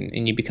things,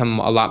 and you become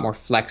a lot more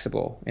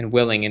flexible and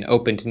willing and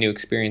open to new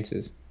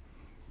experiences.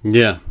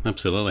 Yeah,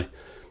 absolutely.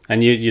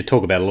 And you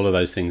talk about a lot of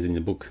those things in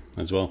your book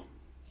as well,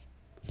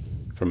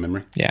 from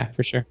memory. Yeah,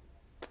 for sure.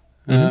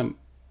 I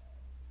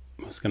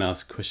was going to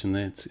ask a question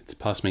there. It's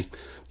past me.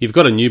 You've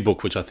got a new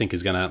book, which I think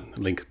is going to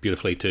link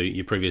beautifully to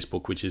your previous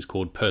book, which is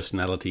called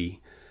Personality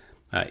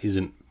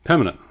Isn't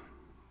Permanent.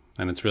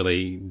 And it's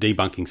really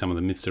debunking some of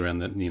the myths around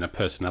the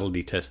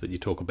personality test that you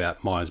talk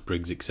about,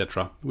 Myers-Briggs,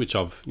 etc., which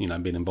I've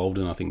been involved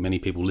in. I think many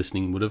people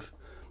listening would have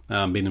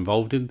been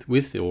involved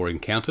with or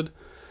encountered.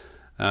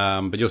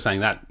 But you're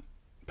saying that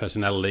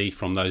personality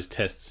from those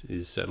tests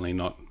is certainly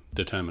not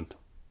determined.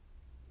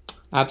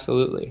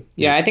 Absolutely.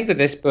 Yeah, I think that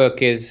this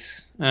book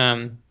is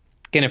going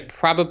to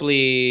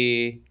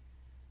probably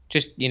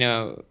just,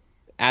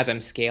 as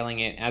I'm scaling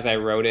it, as I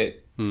wrote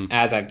it,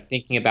 as I'm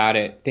thinking about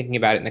it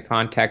in the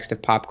context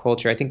of pop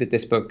culture, I think that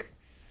this book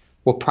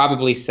will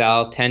probably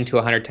sell 10 to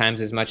 100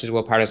 times as much as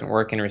Willpower Doesn't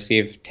Work and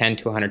receive 10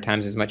 to 100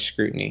 times as much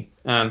scrutiny,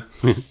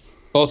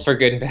 both for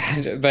good and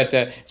bad. But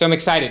so I'm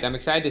excited. I'm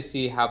excited to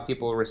see how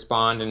people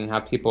respond and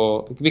how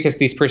because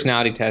these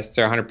personality tests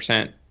are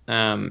 100%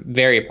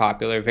 very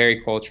popular,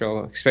 very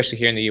cultural, especially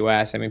here in the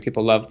U.S. I mean,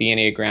 people love the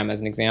Enneagram as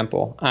an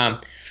example.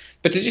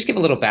 But to just give a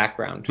little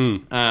background,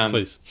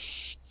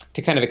 please,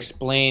 to kind of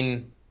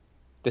explain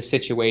the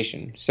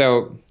situation.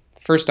 So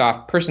first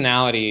off,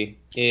 personality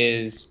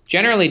is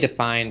generally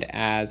defined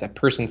as a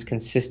person's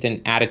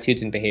consistent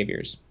attitudes and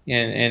behaviors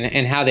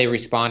and how they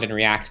respond and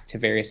react to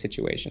various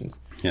situations.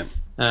 Yeah.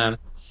 The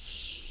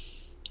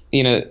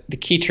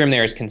key term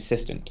there is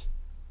consistent.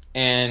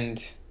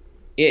 And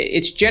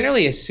it's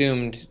generally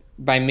assumed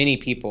by many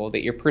people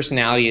that your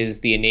personality is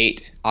the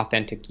innate,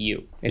 authentic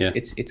you.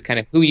 It's kind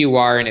of who you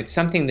are, and it's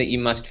something that you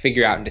must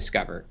figure out and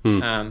discover.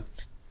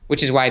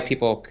 Which is why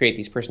people create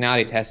these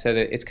personality tests, so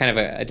that it's kind of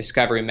a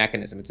discovery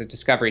mechanism. It's a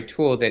discovery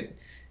tool that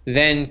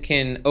then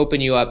can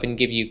open you up and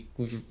give you,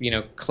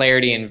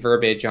 clarity and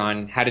verbiage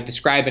on how to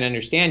describe and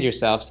understand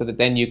yourself, so that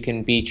then you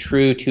can be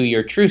true to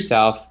your true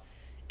self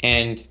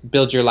and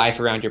build your life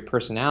around your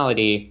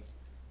personality,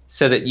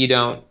 so that you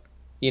don't,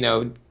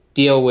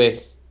 deal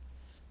with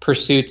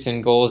pursuits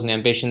and goals and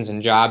ambitions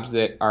and jobs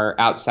that are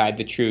outside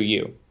the true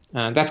you.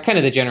 That's kind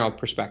of the general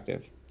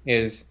perspective,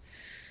 is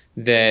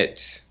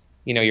that,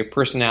 your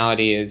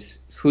personality is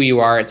who you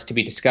are. It's to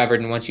be discovered.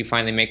 And once you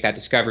finally make that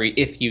discovery,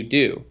 if you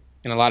do,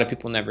 and a lot of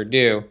people never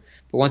do,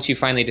 but once you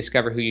finally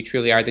discover who you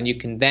truly are, then you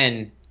can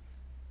then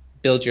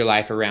build your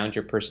life around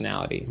your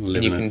personality.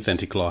 Live an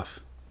authentic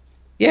life.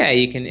 Yeah,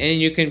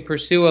 you can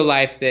pursue a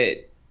life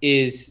that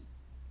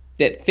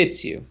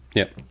fits you.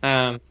 Yep.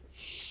 And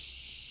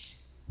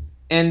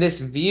this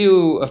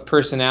view of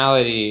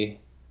personality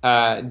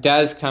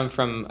does come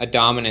from a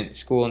dominant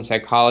school in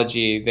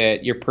psychology,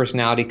 that your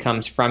personality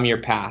comes from your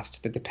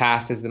past, that the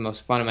past is the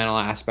most fundamental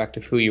aspect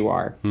of who you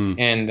are,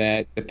 and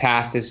that the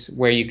past is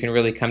where you can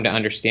really come to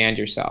understand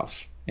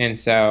yourself. And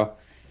so,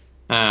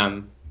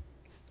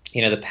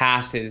 the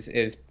past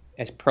is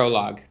as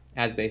prologue,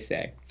 as they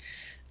say.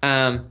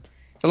 There's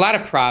a lot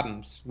of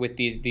problems with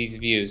these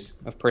views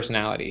of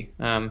personality.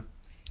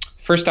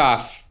 First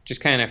off,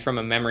 just kind of from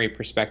a memory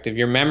perspective,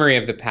 your memory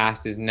of the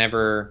past is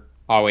never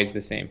always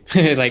the same.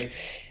 Like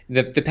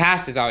the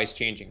past is always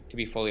changing, to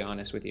be fully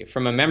honest with you.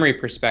 From a memory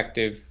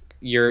perspective,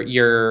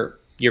 your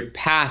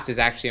past is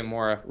actually a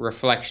more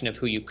reflection of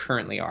who you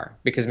currently are,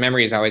 because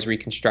memory is always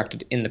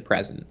reconstructed in the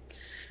present.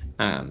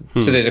 So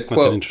there's a quote.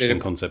 That's an interesting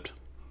concept.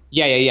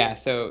 Yeah.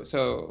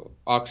 So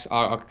I'll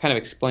kind of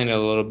explain it a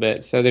little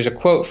bit. So there's a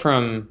quote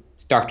from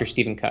Dr.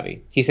 Stephen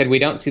Covey. He said, "We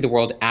don't see the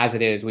world as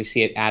it is, we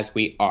see it as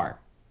we are."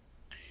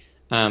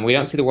 We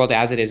don't see the world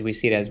as it is, we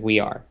see it as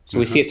we are. So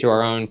we see it through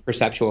our own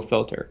perceptual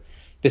filter.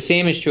 The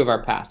same is true of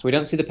our past. We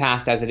don't see the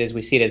past as it is,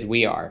 we see it as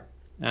we are.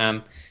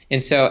 And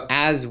so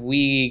as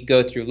we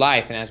go through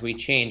life and as we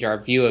change, our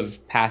view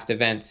of past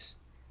events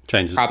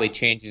probably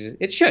changes.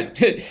 It should,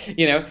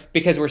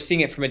 because we're seeing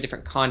it from a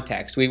different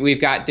context.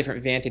 We've got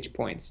different vantage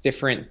points,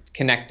 different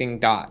connecting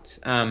dots.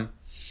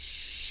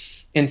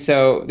 And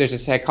so there's a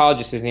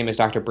psychologist, his name is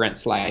Dr. Brent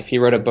Slife. He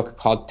wrote a book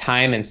called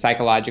Time and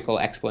Psychological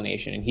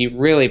Explanation, and he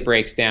really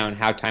breaks down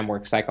how time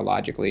works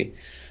psychologically.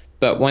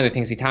 But one of the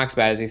things he talks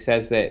about is he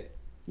says that,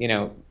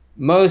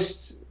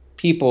 most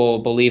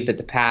people believe that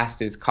the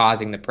past is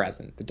causing the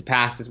present, that the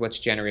past is what's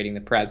generating the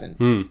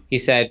present. He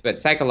said, but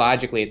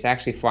psychologically, it's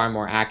actually far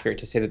more accurate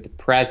to say that the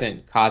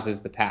present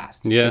causes the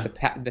past. Yeah.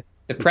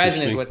 The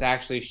present is what's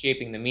actually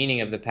shaping the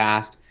meaning of the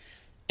past.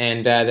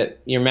 And that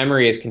your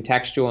memory is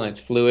contextual and it's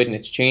fluid and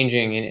it's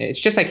changing. And it's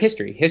just like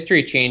history.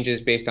 History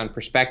changes based on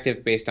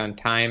perspective, based on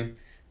time.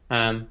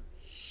 And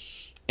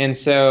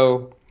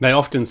so... They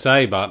often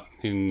say, but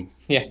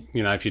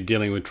if you're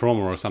dealing with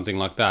trauma or something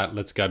like that,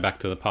 let's go back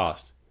to the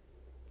past.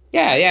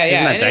 Yeah.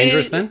 Isn't that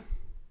dangerous then?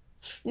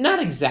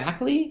 Not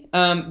exactly.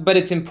 But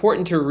it's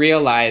important to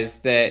realize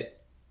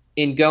that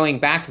in going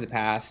back to the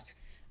past,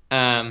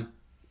 that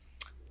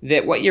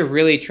what you're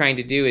really trying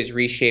to do is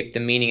reshape the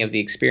meaning of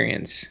the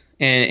experience.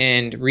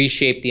 And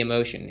reshape the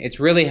emotion. It's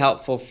really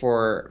helpful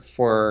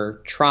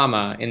for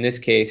trauma, in this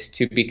case,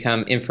 to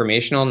become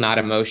informational, not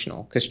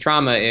emotional, because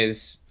trauma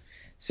is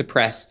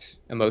suppressed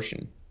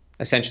emotion,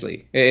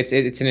 essentially. It's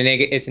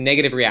a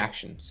negative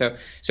reaction. So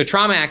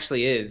trauma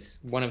actually is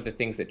one of the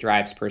things that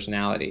drives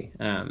personality.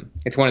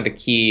 It's one of the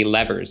key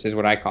levers, is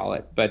what I call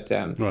it. But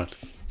right.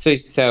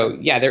 So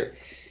yeah,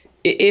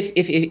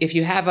 If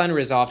you have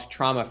unresolved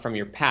trauma from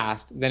your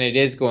past, then it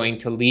is going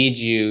to lead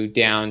you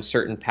down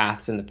certain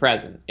paths in the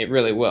present. It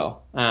really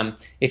will.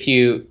 If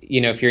you're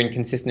in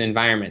consistent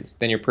environments,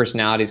 then your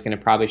personality is going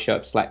to probably show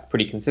up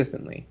pretty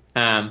consistently.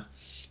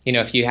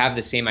 If you have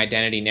the same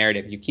identity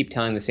narrative, you keep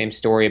telling the same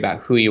story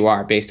about who you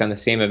are based on the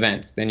same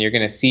events, then you're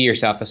going to see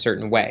yourself a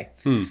certain way.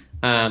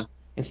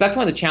 And so that's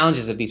one of the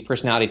challenges of these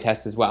personality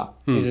tests as well.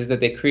 Is that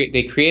they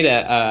create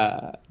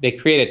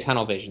a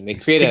tunnel vision. They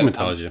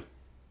stigmatize you.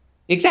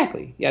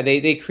 Exactly. Yeah,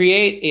 they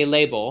create a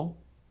label,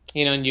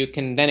 and you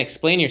can then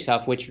explain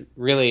yourself, which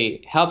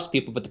really helps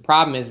people. But the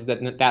problem is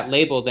that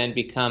label then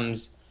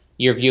becomes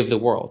your view of the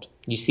world.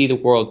 You see the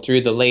world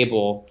through the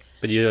label.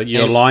 But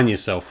you align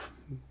yourself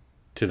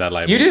to that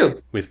label. You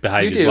do. With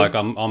behaviors like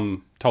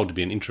I'm told to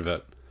be an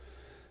introvert,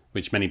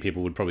 which many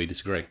people would probably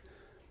disagree.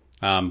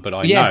 But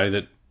I know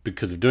that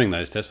because of doing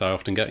those tests, I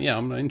often go,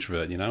 I'm an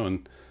introvert,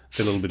 and it's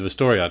a little bit of a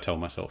story I tell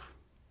myself.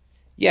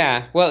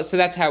 Yeah, well, so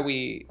that's how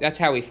we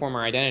form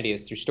our identity,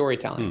 is through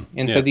storytelling.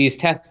 So these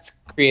tests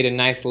create a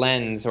nice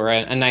lens or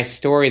a nice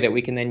story that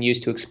we can then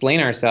use to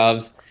explain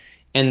ourselves,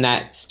 and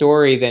that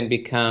story then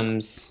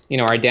becomes,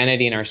 our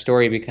identity and our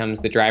story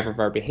becomes the driver of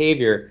our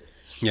behavior.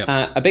 Yep.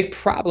 A big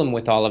problem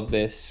with all of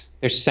this,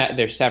 there's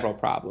several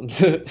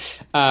problems.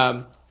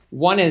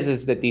 One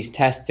is that these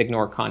tests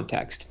ignore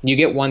context. You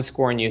get one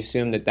score and you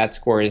assume that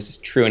score is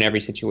true in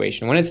every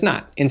situation, when it's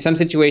not. In some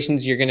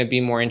situations, you're going to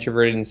be more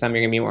introverted, and some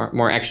you're going to be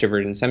more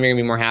extroverted, and some you're going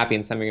to be more happy,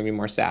 and some you're going to be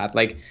more sad.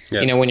 Like,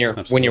 when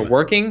you're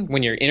working,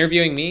 when you're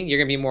interviewing me, you're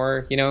going to be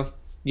more,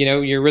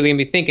 you're really going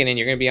to be thinking, and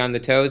you're going to be on the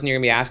toes, and you're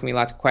going to be asking me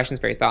lots of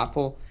questions, very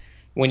thoughtful.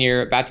 When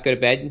you're about to go to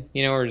bed,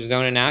 or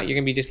zoning out, you're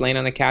going to be just laying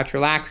on the couch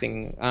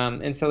relaxing.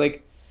 And so,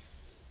 like,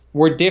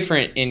 we're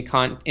different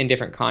in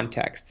different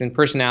contexts, and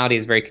personality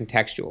is very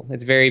contextual.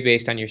 It's very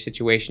based on your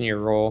situation, your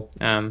role.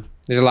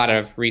 There's a lot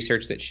of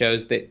research that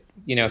shows that,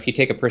 if you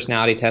take a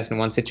personality test in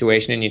one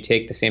situation and you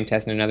take the same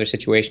test in another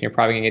situation, you're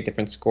probably going to get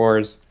different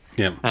scores.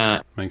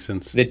 Yeah, makes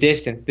sense. The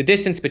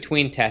distance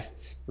between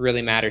tests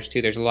really matters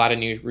too. There's a lot of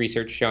new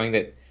research showing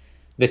that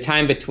the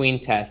time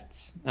between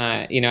tests,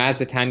 as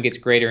the time gets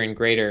greater and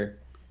greater,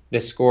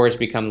 the scores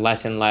become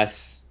less and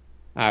less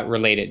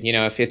related.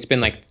 If it's been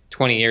like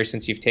 20 years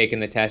since you've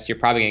taken the test, you're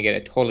probably going to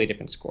get a totally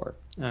different score.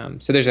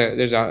 So there's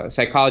a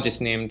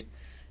psychologist named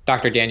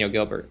Dr. Daniel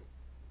Gilbert.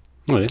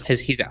 Oh, yeah.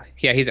 He's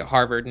at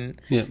Harvard,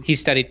 and he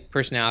studied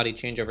personality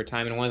change over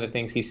time. And one of the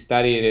things he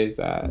studied is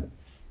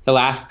he'll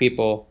ask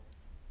people,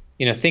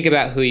 think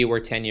about who you were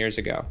 10 years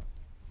ago.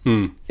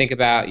 Think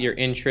about your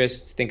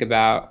interests. Think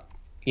about,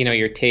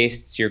 your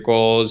tastes, your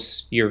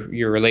goals,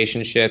 your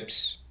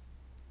relationships,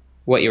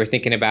 what you were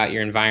thinking about,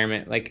 your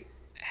environment. Like,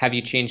 have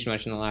you changed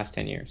much in the last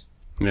 10 years?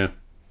 Yeah.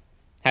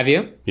 Have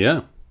you?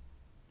 Yeah.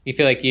 You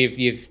feel like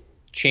you've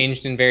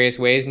changed in various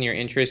ways in your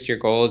interests, your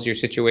goals, your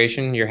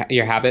situation,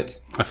 your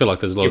habits? I feel like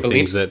there's a lot of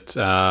things that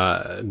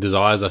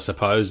desires, I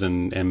suppose,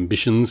 and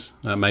ambitions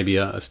maybe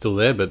are still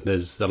there, but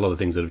there's a lot of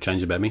things that have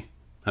changed about me.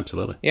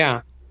 Absolutely.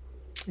 Yeah.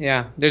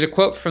 Yeah. There's a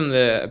quote from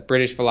the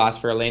British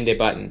philosopher Alain de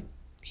Botton.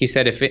 He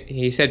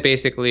said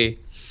basically,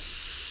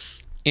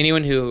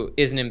 anyone who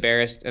isn't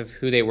embarrassed of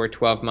who they were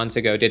 12 months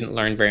ago didn't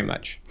learn very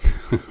much.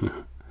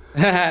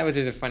 That was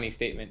just a funny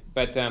statement.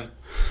 But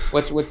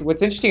what's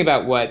interesting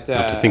about what... I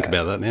have to think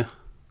about that now.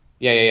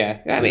 Yeah.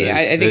 I mean,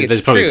 I think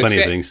there's probably plenty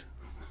of things.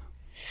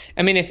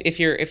 I mean, if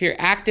you're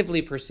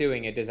actively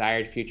pursuing a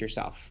desired future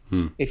self,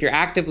 if you're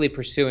actively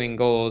pursuing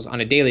goals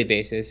on a daily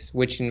basis,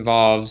 which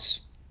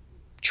involves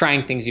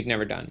trying things you've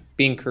never done,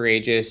 being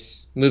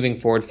courageous, moving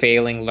forward,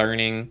 failing,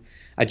 learning,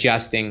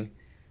 adjusting,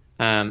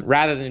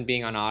 rather than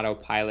being on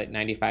autopilot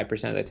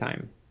 95% of the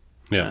time.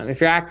 Yeah.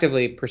 If you're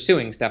actively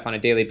pursuing stuff on a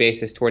daily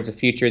basis towards a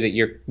future that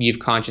you've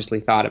consciously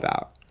thought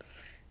about,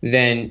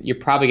 then you're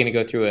probably going to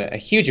go through a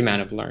huge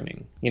amount of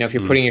learning. If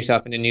you're putting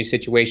yourself into new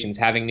situations,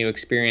 having new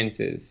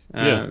experiences,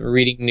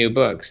 reading new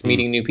books,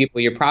 meeting new people,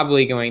 you're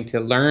probably going to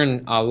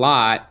learn a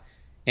lot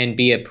and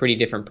be a pretty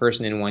different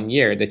person in 1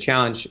 year. The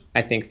challenge,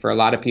 I think, for a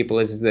lot of people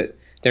is that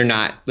they're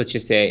not, let's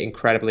just say,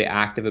 incredibly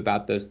active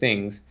about those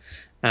things.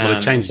 Well,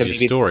 it changes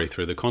your story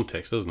through the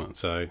context, doesn't it?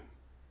 So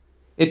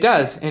it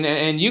does,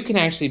 and you can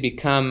actually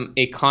become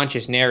a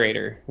conscious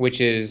narrator, which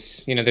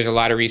is, there's a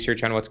lot of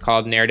research on what's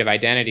called narrative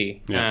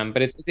identity.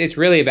 But it's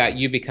really about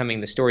you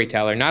becoming the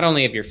storyteller, not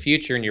only of your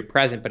future and your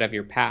present, but of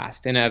your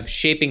past, and of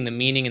shaping the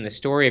meaning and the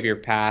story of your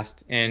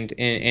past,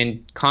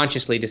 and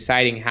consciously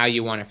deciding how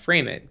you want to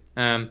frame it.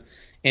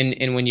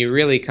 And when you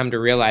really come to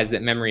realize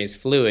that memory is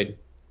fluid,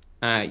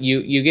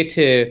 you get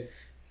to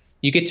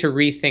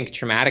rethink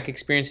traumatic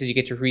experiences. You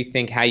get to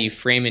rethink how you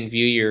frame and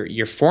view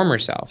your former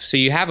self. So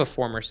you have a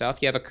former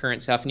self, you have a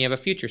current self, and you have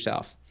a future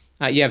self.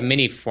 You have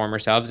many former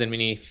selves and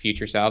many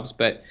future selves.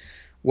 But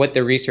what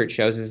the research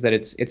shows is that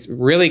it's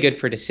really good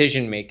for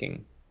decision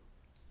making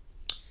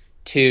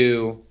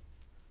to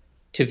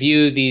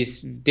view these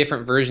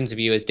different versions of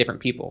you as different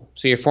people.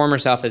 So your former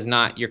self is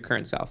not your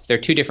current self. They're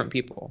two different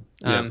people.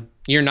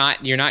 You're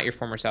not your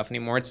former self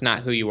anymore. It's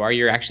not who you are.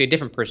 You're actually a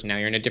different person now.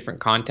 You're in a different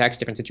context,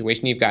 different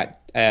situation. You've got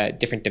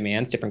different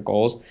demands, different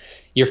goals.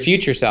 Your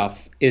future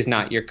self is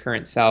not your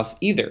current self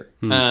either.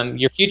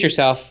 Your future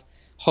self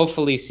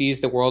hopefully sees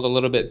the world a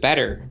little bit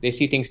better. They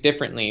see things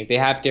differently. They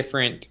have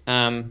different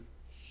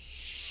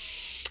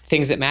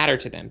things that matter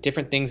to them,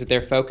 different things that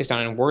they're focused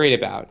on and worried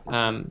about.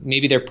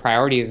 Maybe their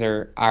priorities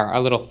are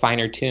a little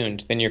finer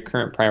tuned than your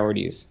current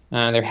priorities.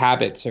 Their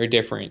habits are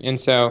different. And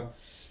so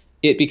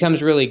it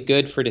becomes really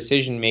good for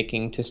decision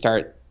making to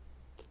start,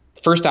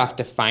 first off,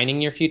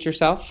 defining your future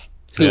self.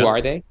 Who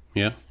are they?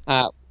 Yeah.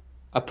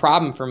 A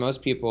problem for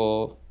most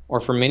people,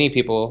 or for many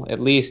people at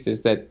least,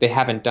 is that they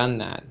haven't done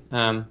that.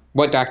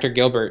 What Dr.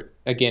 Gilbert,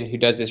 again, who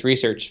does this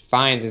research,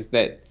 finds is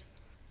that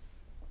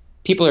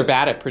people are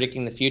bad at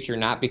predicting the future,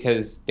 not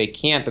because they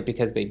can't, but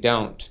because they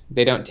don't.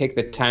 They don't take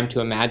the time to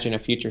imagine a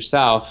future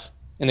self,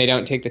 and they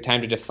don't take the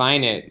time to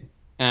define it,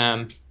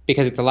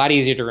 because it's a lot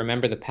easier to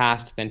remember the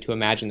past than to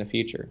imagine the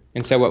future.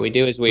 And so what we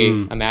do is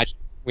we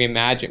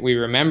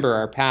remember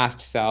our past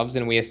selves,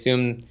 and we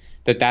assume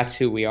that that's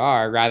who we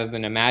are, rather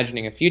than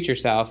imagining a future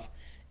self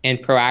and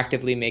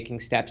proactively making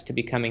steps to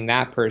becoming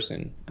that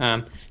person.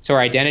 So our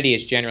identity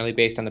is generally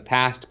based on the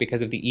past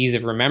because of the ease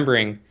of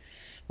remembering,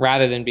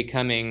 rather than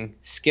becoming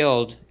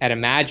skilled at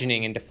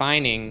imagining and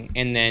defining,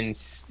 and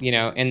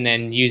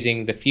then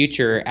using the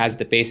future as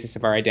the basis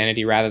of our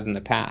identity rather than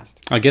the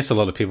past. I guess a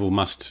lot of people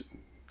must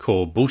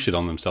call bullshit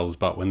on themselves,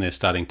 but when they're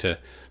starting to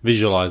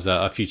visualize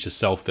a future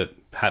self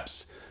that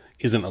perhaps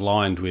isn't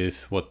aligned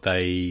with what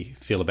they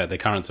feel about their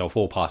current self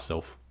or past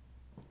self.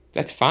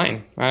 That's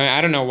fine.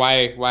 I don't know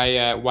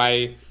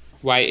why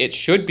it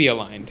should be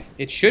aligned.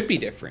 It should be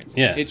different.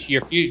 Yeah.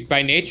 It's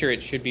by nature.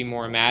 It should be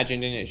more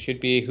imagined, and it should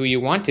be who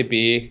you want to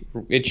be.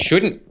 It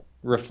shouldn't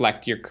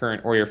reflect your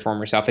current or your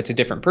former self. It's a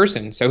different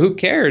person. So who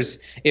cares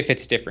if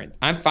it's different?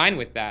 I'm fine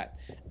with that.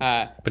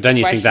 But don't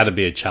you think that'd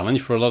be a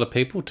challenge for a lot of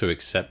people to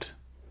accept?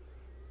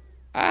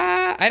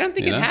 I don't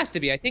think it has to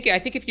be. I think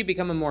if you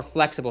become a more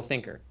flexible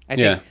thinker, I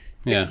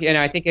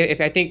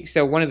think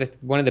so. One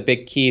of the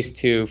big keys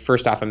to,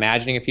 first off,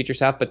 imagining a future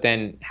self, but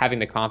then having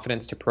the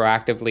confidence to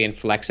proactively and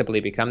flexibly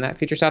become that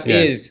future self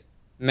is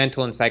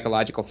mental and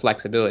psychological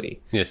flexibility.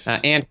 Yes.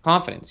 And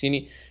confidence. You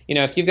need,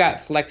 if you've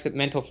got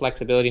mental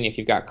flexibility and if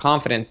you've got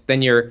confidence,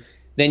 then you're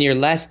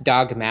less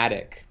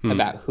dogmatic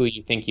about who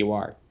you think you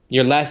are.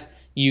 You're less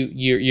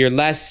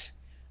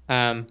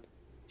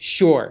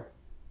sure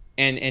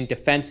and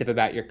defensive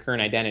about your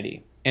current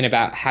identity and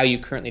about how you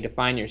currently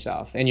define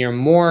yourself. And you're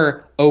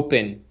more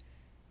open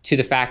to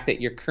the fact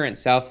that your current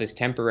self is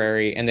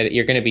temporary and that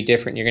you're going to be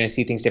different. You're going to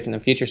see things different in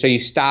the future. So you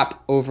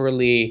stop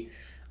overly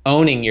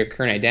owning your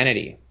current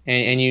identity,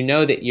 and you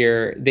know that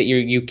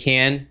you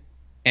can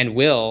and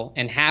will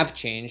and have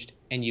changed,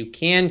 and you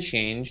can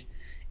change.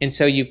 And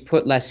so you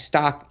put less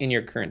stock in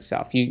your current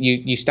self.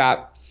 You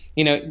stop,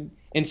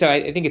 and so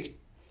I think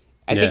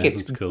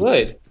it's cool.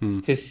 good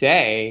to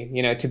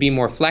say, to be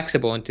more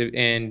flexible and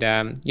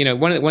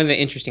one of the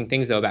interesting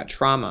things though about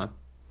trauma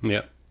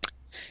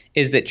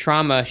is that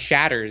trauma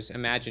shatters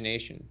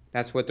imagination.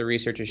 That's what the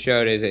research has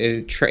showed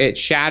it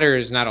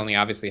shatters not only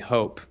obviously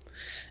hope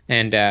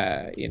and,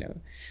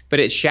 but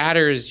it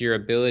shatters your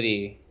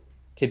ability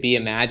to be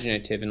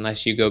imaginative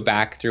unless you go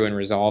back through and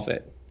resolve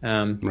it.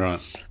 Right.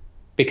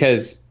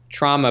 Because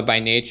trauma by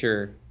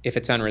nature, if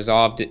it's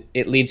unresolved,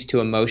 it leads to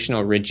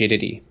emotional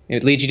rigidity.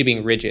 It leads you to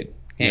being rigid.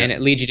 And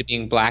it leads you to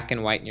being black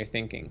and white in your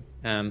thinking.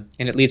 And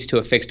it leads to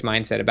a fixed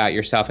mindset about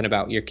yourself and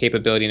about your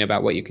capability and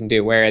about what you can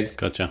do. Whereas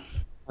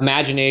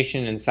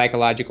imagination and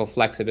psychological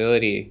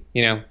flexibility,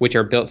 which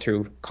are built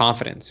through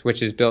confidence,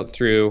 which is built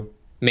through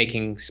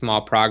making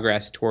small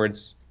progress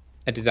towards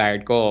a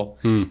desired goal,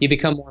 you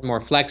become more and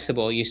more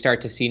flexible. You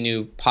start to see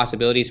new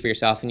possibilities for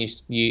yourself, and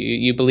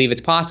you believe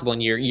it's possible,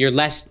 and you're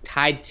less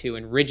tied to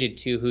and rigid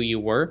to who you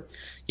were.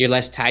 You're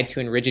less tied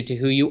to and rigid to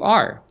who you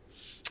are.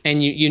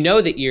 And you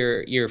know that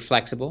you're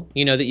flexible.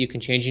 You know that you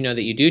can change. You know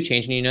that you do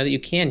change, and you know that you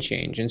can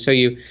change. And so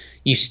you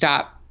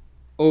stop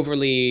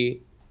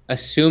overly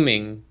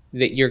assuming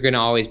that you're going to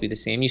always be the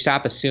same. You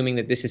stop assuming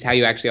that this is how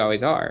you actually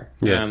always are.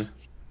 Yes.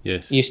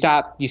 Yes. You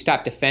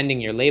stop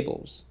defending your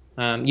labels.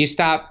 You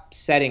stop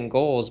setting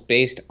goals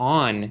based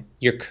on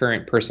your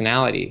current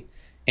personality,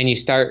 and you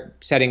start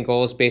setting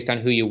goals based on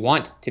who you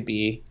want to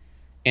be.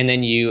 And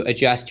then you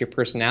adjust your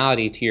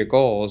personality to your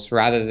goals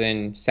rather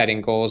than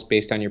setting goals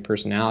based on your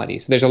personality.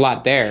 So there's a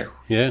lot there.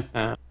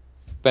 Yeah.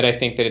 But I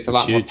think that it's a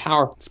lot more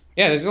powerful.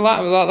 Yeah, there's a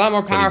lot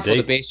more powerful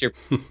to base your.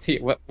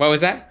 What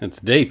was that? It's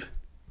deep.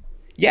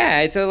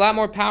 Yeah, it's a lot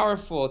more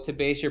powerful to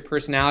base your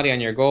personality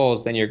on your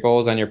goals than your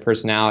goals on your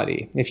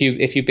personality. If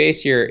you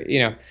base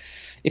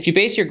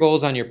your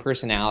goals on your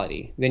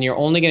personality, then you're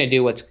only going to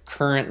do what's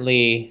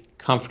currently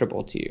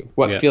comfortable to you,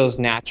 what feels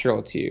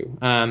natural to you.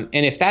 And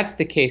if that's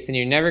the case, then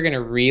you're never going to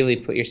really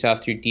put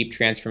yourself through deep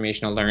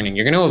transformational learning.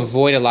 You're going to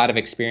avoid a lot of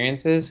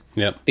experiences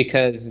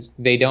because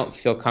they don't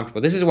feel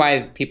comfortable. This is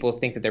why people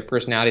think that their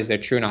personality is their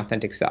true and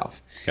authentic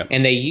self.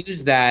 And they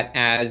use that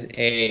as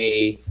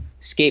a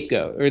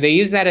scapegoat, or they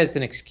use that as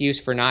an excuse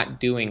for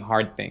not doing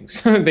hard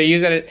things. They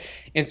use that.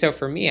 And so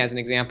for me, as an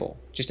example,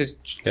 just as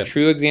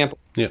true example,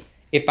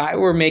 if I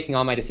were making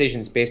all my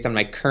decisions based on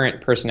my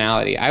current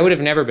personality, I would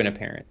have never been a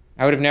parent.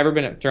 I would have never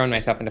been thrown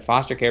myself into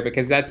foster care,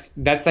 because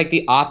that's like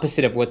the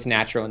opposite of what's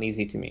natural and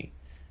easy to me.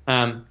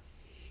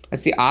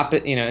 That's the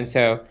opposite, and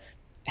so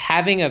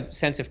having a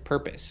sense of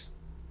purpose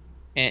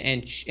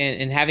and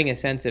having a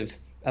sense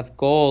of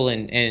goal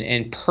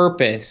and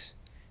purpose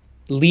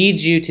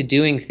leads you to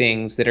doing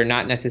things that are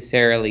not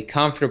necessarily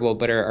comfortable,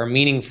 but are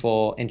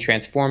meaningful and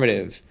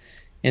transformative.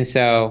 And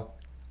so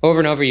over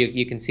and over,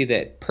 you can see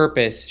that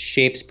purpose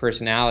shapes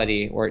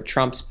personality, or it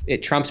trumps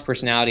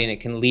personality, and it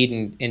can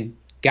lead and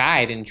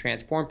guide and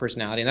transform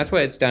personality. And that's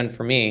what it's done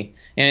for me.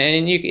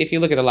 And if you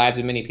look at the lives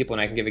of many people,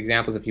 and I can give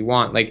examples if you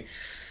want, like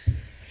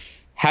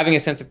having a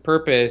sense of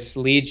purpose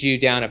leads you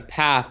down a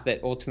path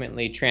that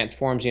ultimately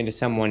transforms you into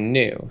someone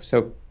new.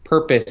 So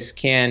purpose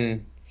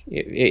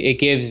it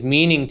gives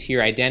meaning to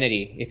your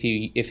identity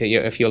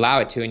if you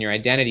allow it to, and your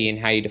identity and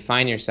how you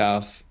define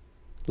yourself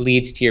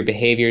leads to your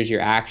behaviors,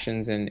 your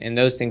actions, and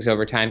those things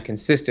over time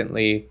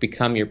consistently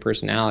become your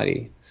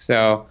personality.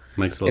 So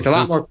it's a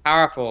lot more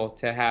powerful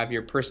to have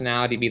your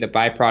personality be the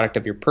byproduct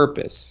of your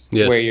purpose,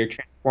 where you're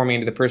transforming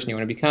into the person you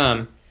want to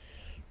become,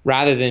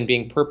 rather than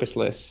being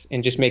purposeless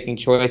and just making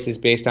choices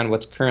based on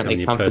what's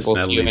currently comfortable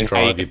to you and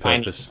how you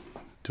define your purpose.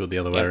 Do it the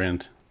other way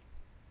around.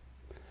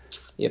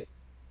 Yep.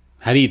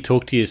 How do you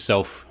talk to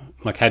yourself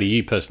Like, how do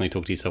you personally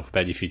talk to yourself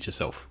about your future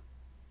self?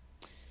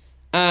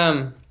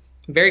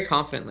 Very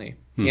confidently.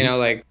 You know,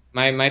 like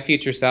my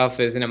future self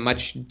is in a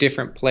much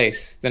different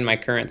place than my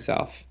current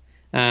self.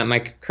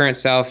 My current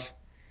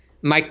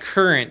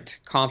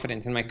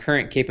confidence and my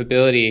current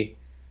capability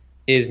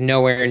is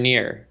nowhere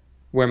near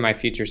where my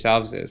future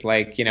selves is.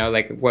 Like, you know,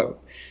 like what,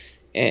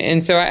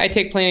 and so I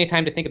take plenty of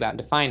time to think about and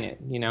define it,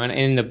 you know, and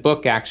in the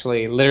book,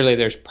 actually, literally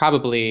there's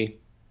probably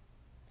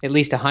at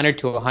least 100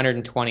 to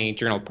 120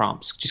 journal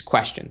prompts, just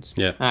questions.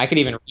 Yeah. I could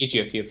even read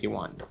you a few if you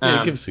want.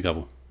 Yeah, give us a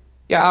couple.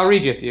 Yeah, I'll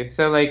read you a few.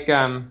 So like,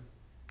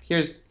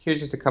 here's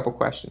just a couple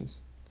questions.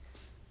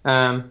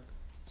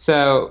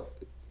 So,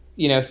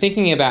 you know,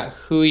 thinking about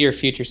who your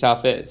future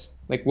self is,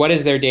 like what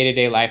is their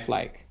day-to-day life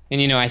like?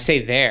 And, you know, I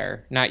say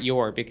their, not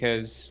your,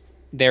 because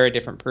they're a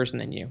different person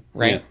than you,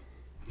 right?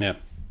 Yeah.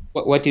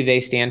 What do they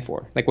stand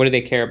for? Like, what do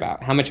they care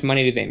about? How much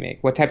money do they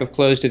make? What type of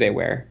clothes do they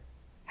wear?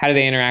 How do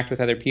they interact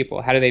with other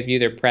people? How do they view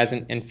their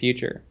present and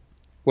future?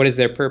 What is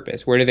their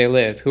purpose? Where do they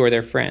live? Who are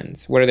their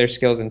friends? What are their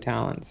skills and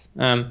talents?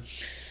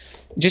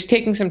 Just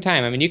taking some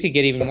time. I mean, you could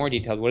get even more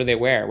detailed. What do they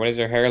wear? What does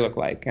their hair look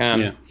like?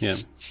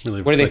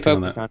 Really what are they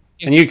focused on?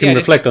 And you can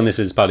reflect on this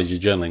as part of your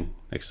journaling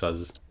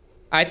exercises.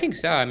 I think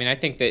so. I mean, I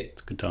think that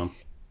it's a good time.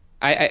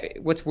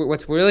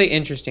 What's really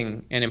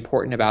interesting and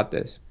important about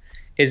this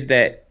is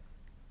that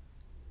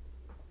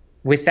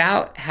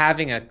without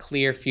having a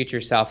clear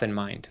future self in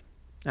mind,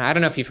 I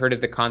don't know if you've heard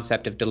of the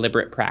concept of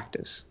deliberate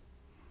practice.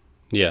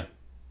 Yeah.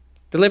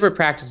 Deliberate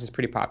practice is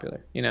pretty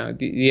popular. You know,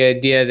 the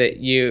idea that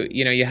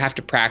you have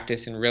to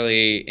practice in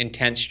really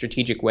intense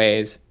strategic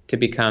ways to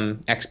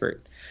become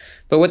expert.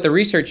 But what the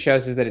research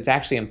shows is that it's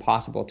actually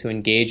impossible to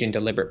engage in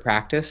deliberate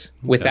practice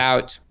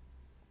without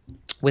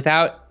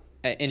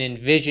an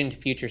envisioned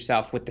future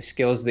self with the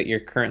skills that you're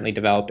currently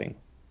developing.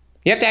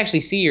 You have to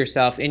actually see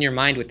yourself in your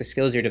mind with the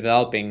skills you're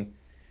developing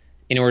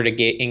in order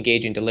to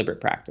engage in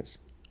deliberate practice.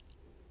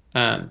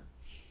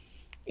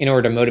 In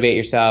order to motivate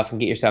yourself and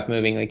get yourself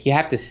moving, like you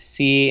have to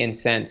see and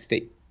sense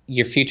that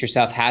your future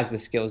self has the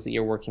skills that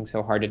you're working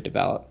so hard to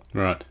develop.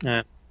 Right.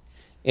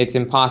 It's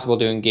impossible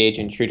to engage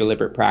in true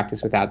deliberate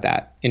practice without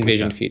that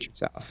envisioned future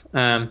self.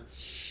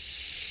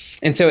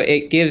 And so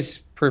it gives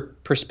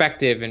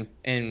perspective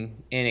and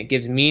it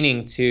gives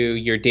meaning to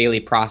your daily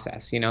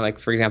process. You know, like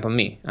for example,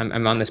 me,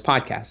 I'm on this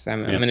podcast.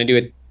 I'm going to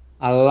do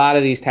a lot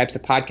of these types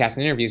of podcasts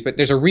and interviews, but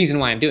there's a reason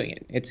why I'm doing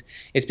it.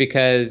 It's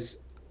because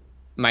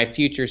my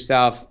future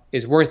self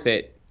is worth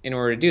it in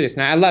order to do this.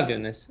 Now, I love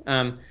doing this,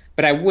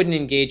 but I wouldn't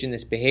engage in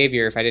this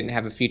behavior if I didn't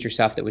have a future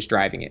self that was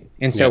driving it.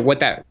 And so what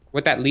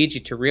that leads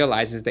you to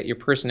realize is that your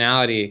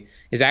personality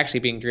is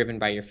actually being driven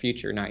by your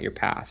future, not your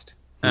past.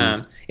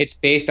 It's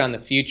based on the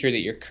future that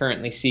you're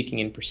currently seeking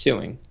and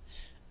pursuing,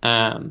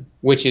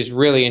 which is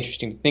really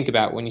interesting to think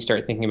about when you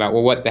start thinking about,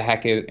 well, what the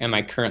heck am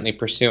I currently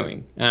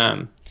pursuing?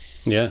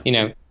 You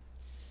know,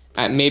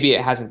 maybe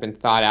it hasn't been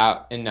thought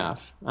out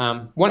enough.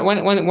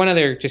 One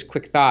other just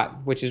quick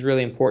thought, which is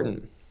really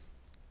important,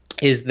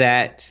 is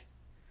that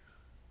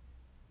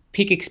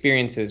peak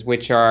experiences,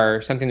 which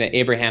are something that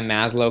Abraham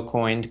Maslow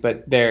coined,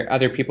 but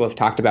other people have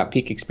talked about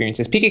peak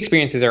experiences. Peak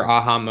experiences are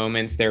aha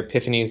moments, they're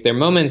epiphanies, they're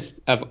moments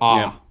of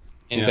awe.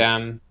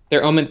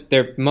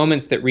 They're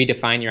moments that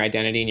redefine your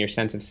identity and your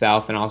sense of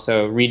self and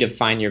also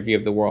redefine your view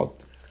of the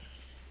world.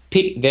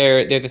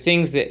 They're the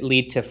things that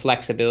lead to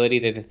flexibility.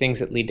 They're the things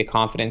that lead to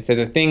confidence. They're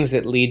the things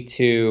that lead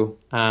to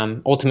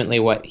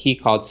ultimately what he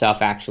called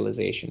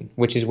self-actualization,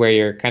 which is where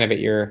you're kind of at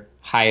your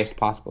highest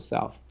possible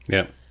self.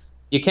 Yeah.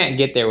 You can't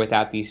get there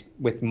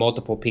with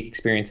multiple peak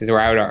experiences, or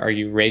I would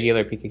argue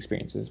regular peak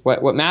experiences.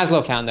 What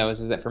Maslow found though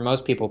is that for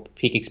most people,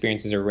 peak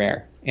experiences are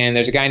rare. And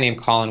there's a guy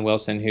named Colin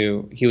Wilson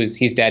who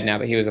he's dead now,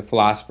 but he was a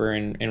philosopher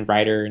and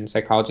writer and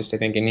psychologist, I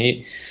think,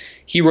 and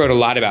he wrote a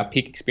lot about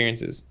peak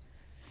experiences.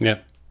 Yeah.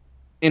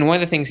 And one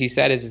of the things he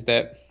said is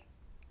that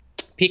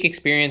peak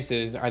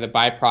experiences are the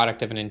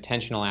byproduct of an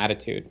intentional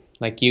attitude.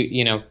 Like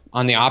you know,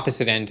 on the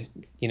opposite end,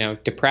 you know,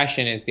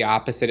 depression is the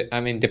opposite. I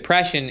mean,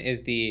 depression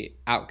is the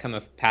outcome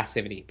of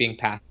passivity, being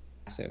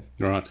passive.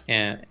 Right.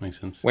 And makes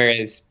sense.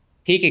 Whereas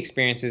peak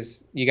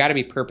experiences, you got to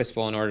be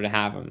purposeful in order to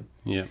have them.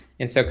 Yeah.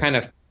 And so kind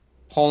of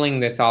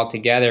pulling this all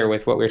together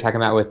with what we were talking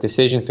about with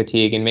decision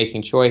fatigue and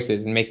making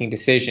choices and making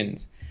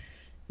decisions,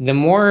 the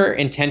more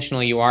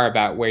intentional you are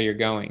about where you're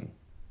going.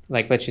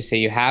 Like, let's just say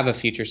you have a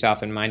future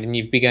self in mind and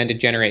you've begun to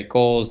generate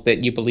goals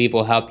that you believe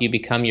will help you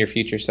become your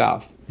future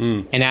self.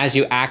 And as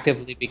you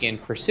actively begin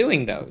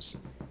pursuing those,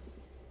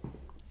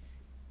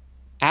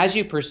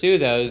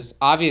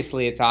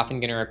 obviously it's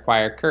often going to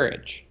require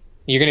courage.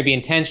 You're going to be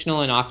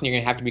intentional, and often you're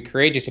going to have to be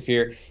courageous.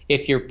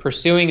 If you're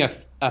pursuing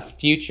a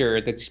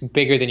future that's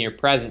bigger than your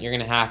present, you're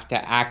going to have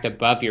to act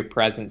above your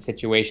present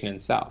situation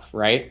and self,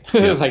 right?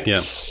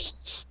 Yeah.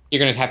 You're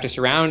going to have to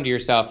surround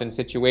yourself in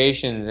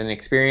situations and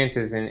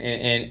experiences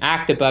and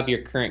act above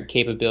your current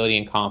capability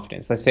and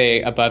confidence. Let's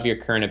say above your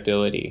current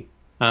ability.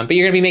 But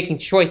you're going to be making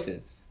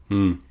choices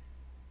and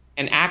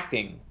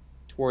acting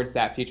towards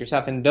that future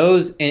self. And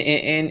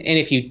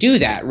if you do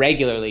that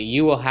regularly,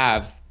 you will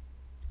have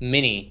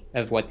many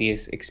of what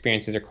these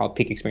experiences are called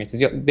peak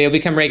experiences. They'll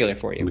become regular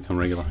for you. Become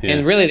regular, yeah.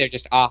 And really, they're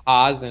just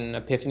ahas and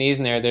epiphanies,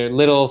 and they're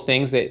little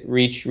things that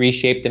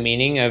reshape the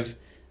meaning of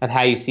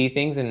how you see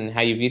things and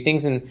how you view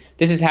things. And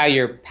this is how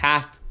your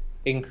past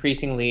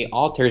increasingly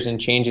alters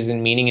and changes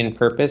in meaning and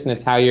purpose, and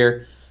it's how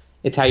your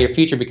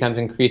future becomes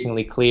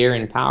increasingly clear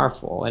and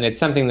powerful. And it's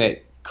something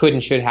that could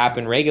and should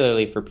happen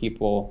regularly for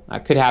people.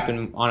 Could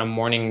happen on a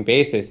morning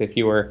basis if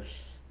you were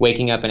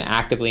waking up and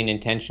actively and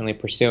intentionally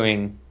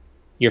pursuing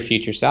your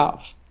future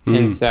self.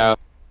 And so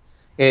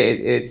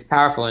it's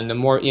powerful. And the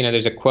more,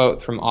 there's a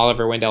quote from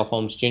Oliver Wendell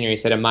Holmes Jr. He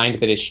said, "A mind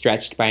that is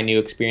stretched by a new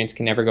experience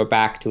can never go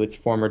back to its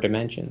former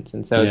dimensions."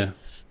 And so,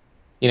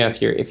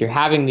 if you're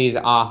having these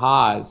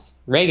ahas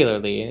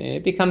regularly,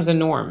 it becomes a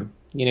norm.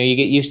 You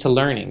get used to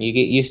learning. You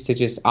get used to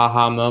just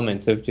aha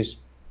moments of just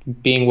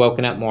being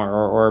woken up more,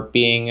 or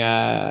being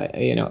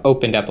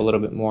opened up a little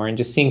bit more, and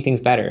just seeing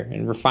things better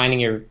and refining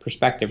your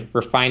perspective.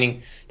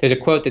 There's a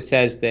quote that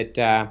says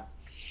that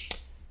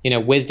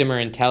wisdom or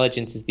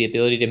intelligence is the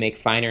ability to make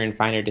finer and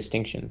finer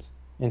distinctions.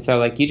 And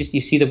so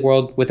you see the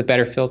world with a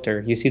better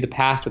filter. You see the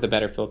past with a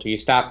better filter. You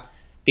stop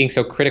being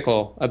so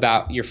critical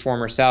about your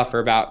former self or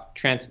about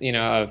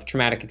of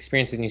traumatic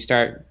experiences, and you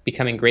start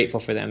becoming grateful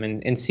for them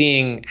and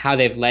seeing how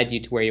they've led you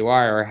to where you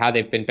are, or how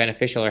they've been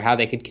beneficial, or how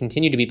they could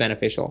continue to be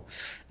beneficial.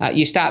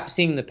 You stop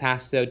seeing the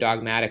past so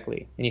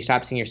dogmatically, and you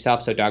stop seeing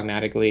yourself so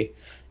dogmatically,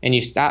 and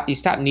you stop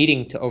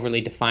needing to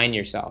overly define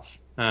yourself.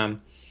 I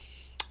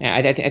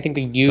think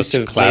the use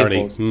of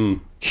labels.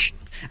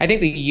 I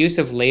think the use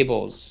of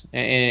labels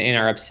in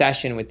our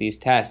obsession with these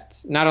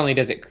tests, not only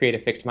does it create a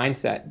fixed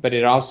mindset, but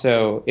it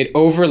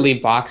overly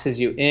boxes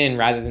you in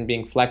rather than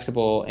being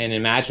flexible and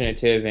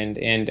imaginative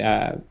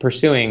and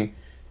pursuing,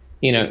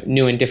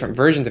 new and different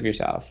versions of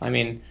yourself. I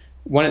mean,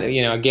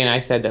 again, I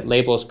said that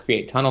labels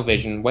create tunnel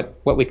vision.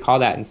 What we call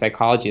that in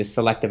psychology is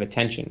selective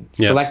attention.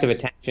 Yeah. Selective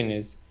attention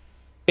is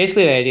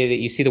basically the idea that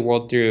you see the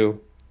world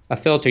through a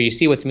filter. You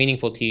see what's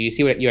meaningful to you. You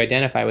see what you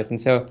identify with. And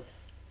so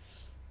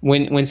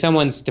when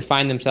someone's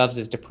defined themselves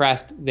as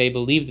depressed, they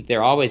believe that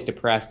they're always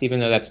depressed, even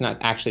though that's not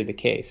actually the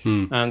case.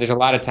 There's a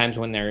lot of times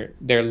when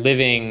they're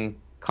living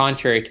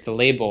contrary to the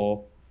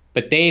label,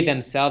 but they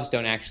themselves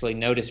don't actually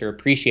notice or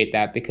appreciate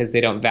that because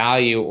they don't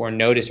value or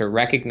notice or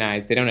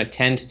recognize. They don't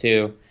attend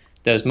to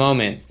those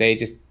moments. They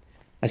just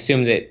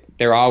assume that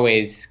they're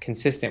always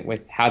consistent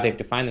with how they've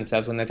defined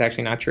themselves, when that's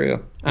actually not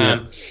true.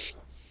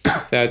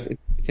 So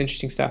it's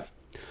interesting stuff.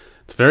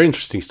 It's very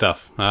interesting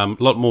stuff. A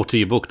lot more to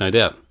your book, no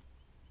doubt.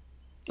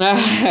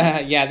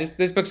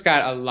 This book's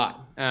got a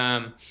lot.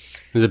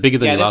 Is it bigger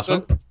than your last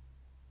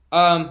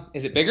one?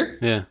 Is it bigger?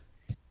 Yeah.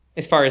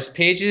 As far as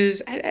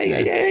pages,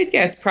 I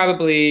guess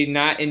probably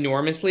not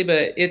enormously,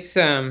 but it's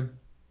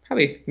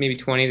probably maybe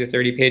 20 to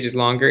 30 pages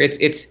longer.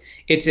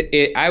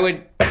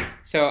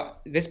 So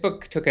this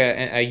book took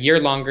a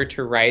year longer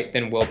to write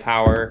than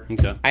Willpower.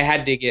 Okay. I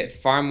had to get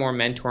far more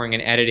mentoring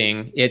and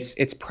editing.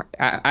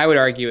 I would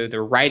argue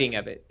the writing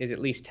of it is at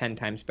least 10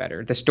 times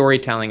better. The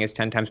storytelling is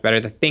 10 times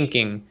better. The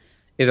thinking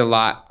is a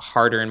lot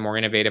harder and more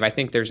innovative. I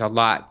think there's a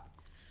lot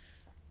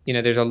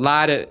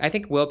of, I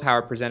think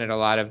Willpower presented a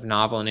lot of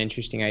novel and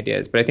interesting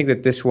ideas, but I think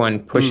that this one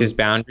pushes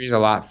boundaries a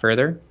lot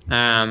further.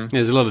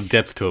 There's a lot of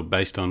depth to it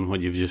based on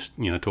what you've just,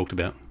 talked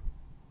about.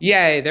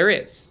 Yeah, there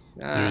is.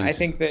 I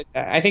think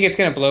it's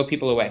going to blow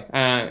people away.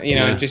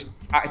 Just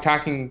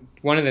talking,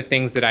 one of the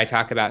things that I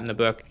talk about in the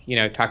book,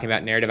 talking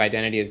about narrative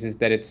identity is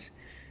that it's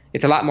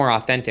a lot more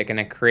authentic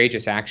and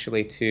courageous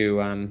actually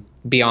to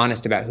be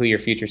honest about who your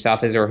future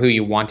self is or who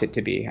you want it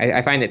to be.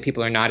 I find that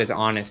people are not as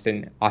honest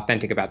and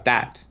authentic about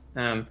that,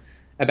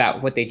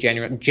 about what they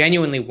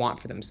genuinely want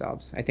for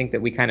themselves. I think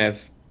that we kind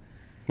of...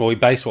 Well, we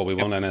base what we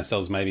want on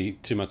ourselves maybe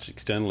too much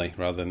externally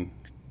rather than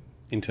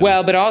internally.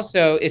 Well, but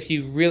also if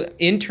you really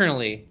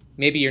internally...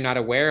 Maybe you're not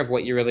aware of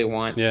what you really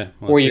want,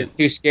 or you're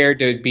too scared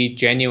to be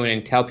genuine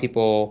and tell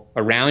people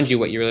around you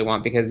what you really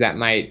want, because that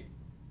might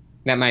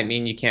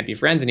mean you can't be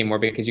friends anymore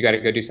because you got to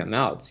go do something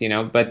else,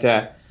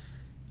 But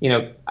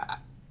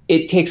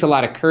it takes a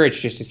lot of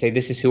courage just to say,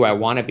 this is who I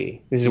want to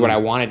be. This is what I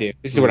want to do.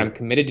 This is what I'm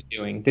committed to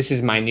doing. This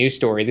is my new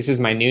story. This is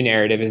my new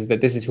narrative. Is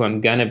that this is who I'm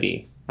gonna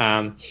be.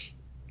 I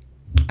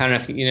don't know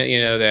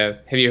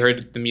if have you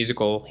heard the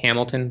musical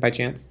Hamilton by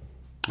chance?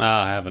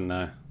 I haven't.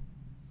 No.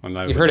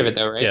 You've heard of it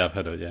though, right? Yeah, I've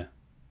heard of it, yeah.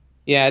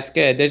 Yeah, it's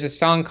good. There's a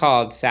song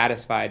called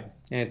Satisfied,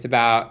 and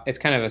it's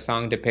kind of a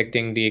song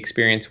depicting the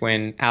experience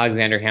when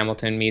Alexander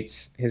Hamilton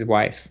meets his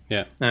wife.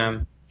 Yeah.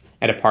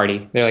 At a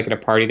party. They're at a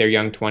party, they're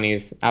young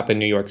 20s up in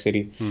New York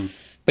City.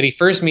 But he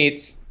first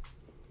meets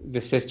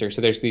the sister.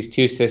 So there's these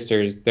two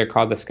sisters. They're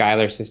called the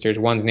Schuyler sisters.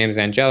 One's name is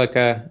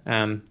Angelica.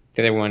 The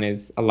other one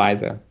is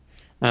Eliza.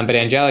 But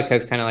Angelica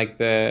is kind of like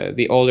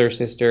the older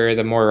sister,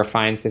 the more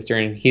refined sister,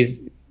 and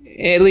he's,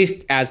 at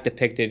least as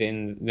depicted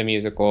in the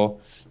musical,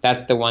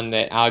 that's the one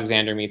that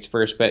Alexander meets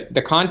first. But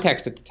the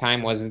context at the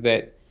time was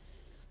that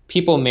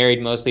people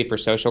married mostly for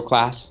social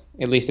class,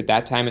 at least at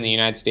that time in the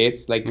United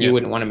States. You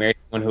wouldn't want to marry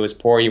someone who was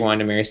poor. You wanted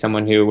to marry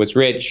someone who was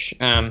rich.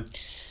 And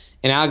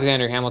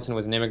Alexander Hamilton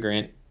was an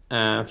immigrant.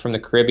 from the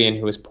Caribbean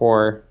who was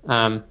poor.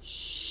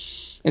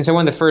 And so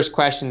one of the first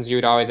questions you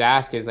would always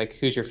ask is like,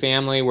 who's your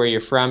family, where you're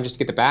from, just to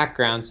get the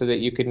background so that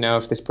you could know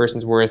if this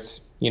person's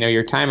worth,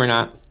 your time or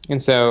not.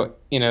 And so,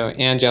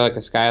 Angelica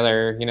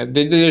Schuyler,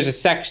 there's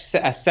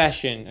a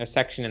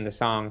section in the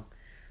song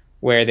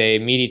where they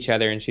meet each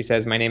other and she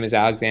says, my name is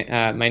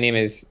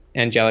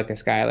Angelica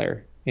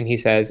Schuyler. And he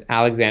says,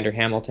 Alexander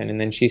Hamilton. And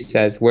then she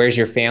says, where's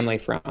your family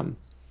from?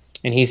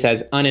 And he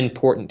says,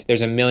 unimportant.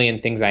 There's a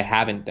million things I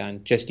haven't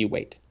done. Just you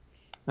wait.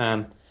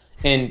 And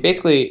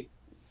basically,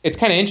 it's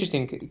kind of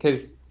interesting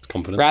because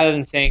rather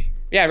than saying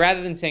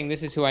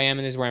this is who I am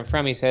and this is where I'm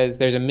from, he says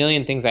there's a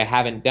million things I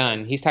haven't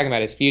done. He's talking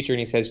about his future and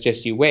he says,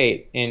 just you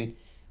wait. And,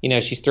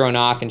 she's thrown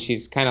off and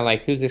she's kind of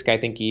like, who's this guy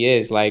think he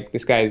is? Like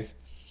this guy's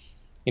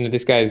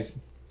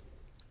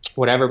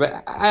whatever.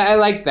 But I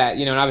like that,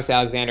 and obviously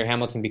Alexander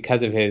Hamilton,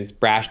 because of his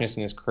brashness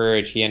and his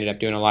courage, he ended up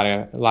doing a lot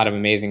of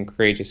amazing,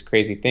 courageous,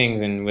 crazy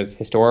things and was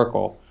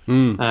historical.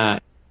 And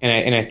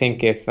I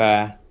think if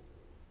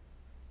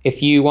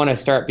you want to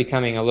start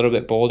becoming a little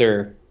bit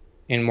bolder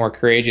and more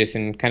courageous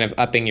and kind of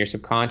upping your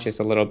subconscious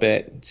a little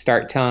bit,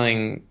 start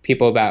telling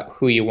people about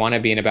who you want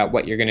to be and about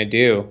what you're going to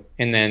do,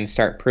 and then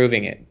start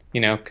proving it,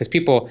 because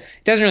it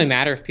doesn't really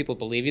matter if people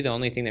believe you. The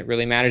only thing that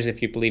really matters is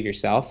if you believe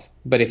yourself.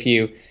 But if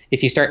you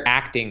start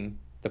acting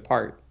the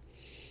part.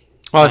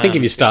 Well, I think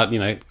if you start,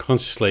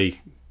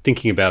 consciously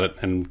thinking about it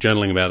and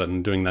journaling about it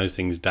and doing those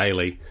things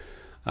daily,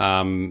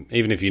 even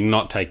if you're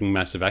not taking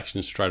massive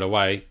action straight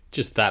away,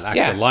 just that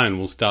act alone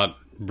will start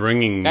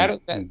bringing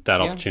that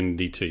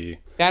opportunity to you.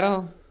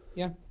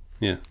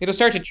 It'll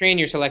start to train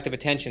your selective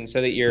attention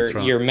so that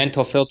your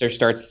mental filter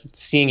starts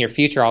seeing your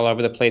future all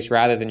over the place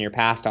rather than your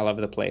past all over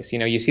the place.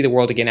 You see the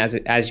world again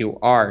as you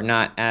are,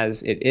 not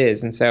as it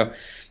is. And so it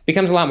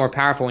becomes a lot more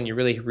powerful when you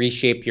really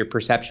reshape your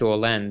perceptual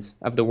lens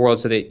of the world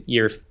so that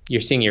you're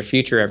seeing your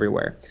future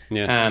everywhere.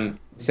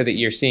 So that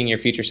you're seeing your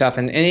future self.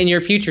 And in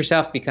your future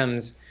self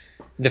becomes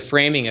the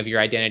framing of your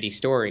identity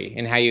story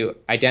and how you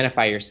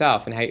identify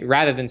yourself, and how,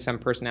 rather than some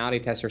personality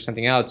test or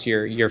something else,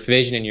 your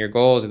vision and your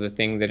goals are the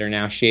thing that are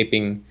now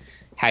shaping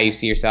how you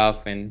see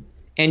yourself and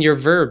your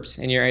verbs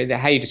and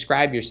how you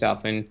describe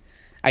yourself. And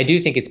I do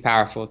think it's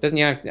powerful. It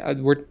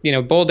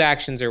doesn't, bold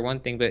actions are one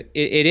thing, but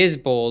it is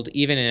bold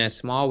even in a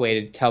small way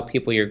to tell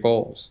people your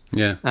goals,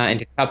 and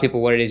to tell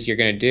people what it is you're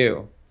going to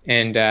do,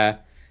 and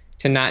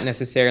to not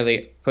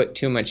necessarily put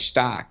too much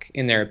stock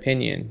in their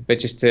opinion, but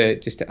just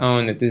to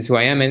own that this is who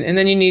I am. And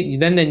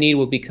then the need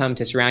will become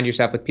to surround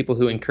yourself with people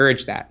who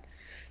encourage that,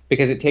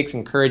 because it takes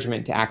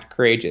encouragement to act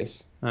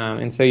courageous.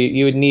 And so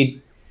you'd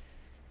need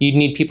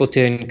people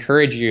to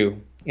encourage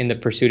you in the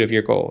pursuit of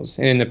your goals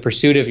and in the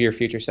pursuit of your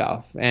future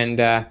self. And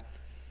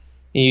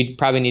you'd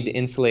probably need to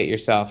insulate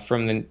yourself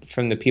from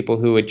the people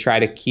who would try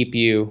to keep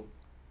you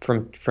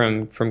from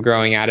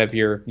growing out of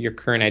your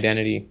current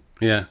identity.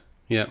 Yeah,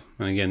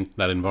 and again,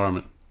 that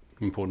environment,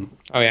 important.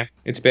 Oh yeah,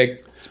 it's big.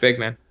 It's big,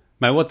 man.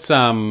 Mate, what's there's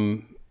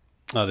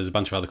a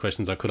bunch of other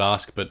questions I could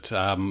ask, but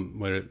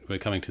we're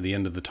coming to the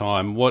end of the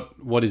time.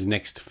 What is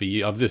next for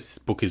you? This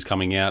book is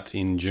coming out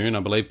in June,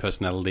 I believe.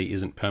 Personality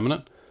Isn't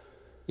Permanent.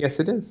 Yes,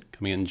 it is.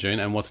 Coming out in June.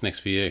 And what's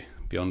next for you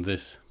beyond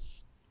this?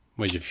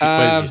 Where's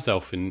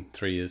yourself in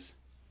 3 years?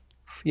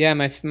 Yeah,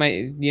 my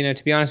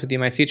to be honest with you,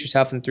 my future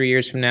self in 3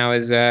 years from now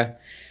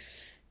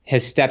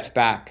has stepped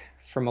back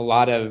from a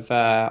lot of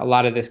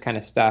this kind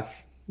of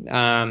stuff.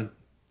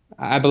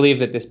 I believe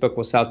that this book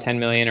will sell 10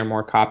 million or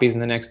more copies in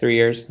the next 3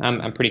 years.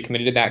 I'm pretty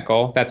committed to that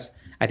goal. That's,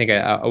 I think,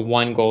 a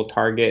one goal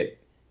target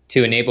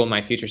to enable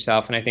my future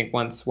self. And I think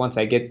once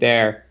I get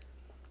there,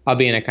 I'll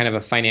be in a kind of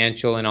a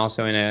financial and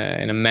also in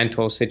a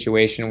mental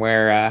situation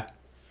where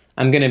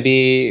I'm going to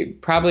be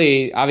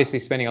probably obviously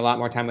spending a lot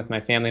more time with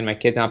my family and my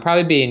kids. And I'll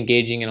probably be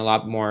engaging in a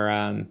lot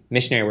more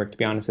missionary work, to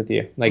be honest with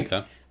you.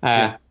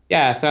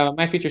 So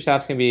my future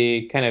self's going to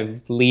be kind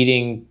of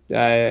leading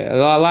a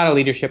lot of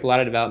leadership, a lot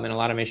of development, a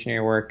lot of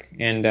missionary work.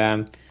 And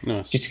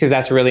nice. Just because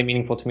that's really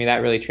meaningful to me, that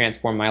really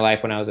transformed my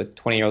life when I was a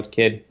 20-year-old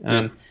kid.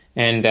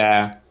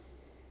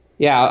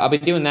 I'll be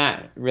doing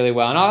that really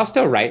well. And I'll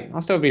still write.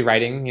 I'll still be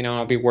writing.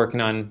 I'll be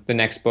working on the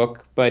next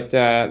book. But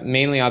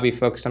mainly I'll be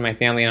focused on my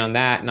family and on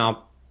that. And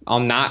I'll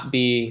not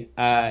be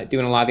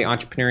doing a lot of the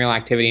entrepreneurial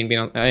activity and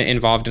being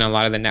involved in a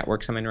lot of the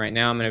networks I'm in right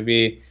now. I'm going to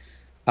be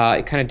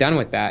kind of done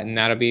with that, and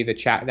that'll be that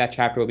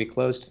chapter will be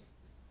closed.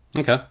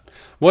 Okay.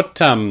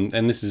 What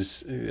and this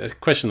is a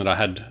question that I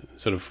had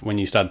sort of when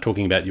you started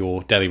talking about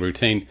your daily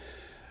routine.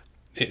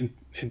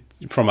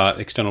 From an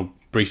external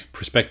brief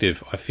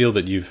perspective, I feel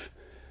that you've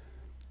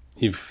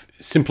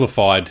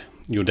simplified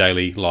your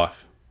daily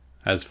life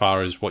as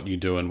far as what you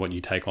do and what you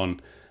take on,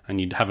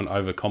 and you haven't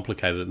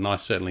overcomplicated it. And I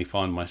certainly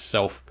find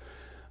myself,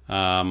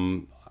 I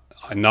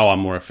know I'm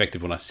more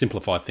effective when I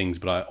simplify things,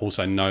 but I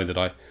also know that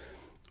I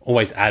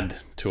always add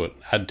to it,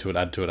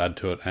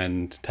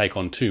 and take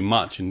on too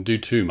much and do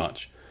too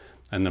much.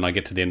 And then I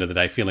get to the end of the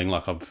day feeling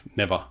like I've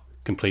never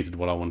completed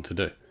what I wanted to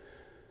do.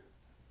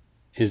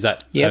 Is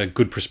that a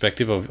good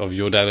perspective of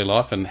your daily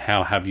life, and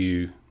how have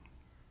you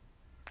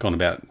gone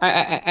about?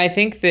 I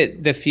think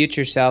that the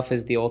future self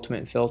is the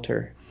ultimate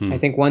filter. I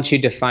think once you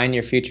define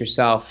your future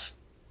self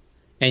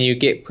and you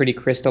get pretty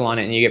crystal on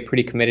it and you get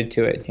pretty committed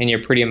to it and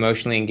you're pretty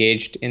emotionally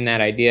engaged in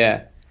that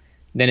idea,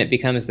 then it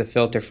becomes the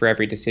filter for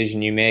every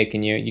decision you make.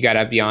 And you got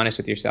to be honest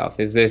with yourself.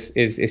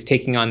 Is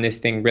taking on this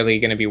thing really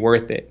going to be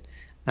worth it?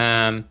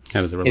 How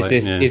does it relate?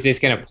 Is this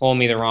going to pull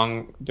me the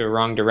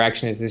wrong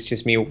direction? Is this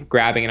just me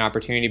grabbing an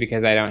opportunity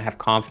because I don't have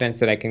confidence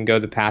that I can go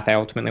the path I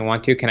ultimately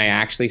want to? Can I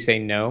actually say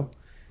no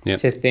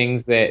to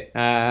things that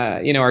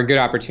are good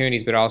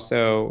opportunities, but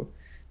also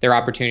they're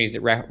opportunities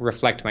that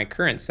reflect my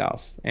current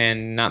self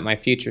and not my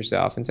future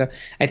self? And so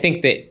I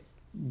think that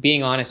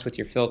being honest with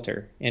your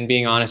filter and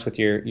being honest with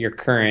your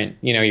current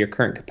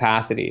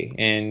capacity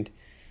and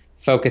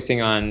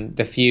focusing on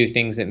the few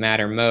things that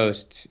matter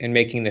most and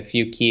making the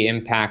few key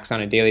impacts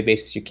on a daily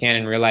basis you can,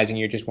 and realizing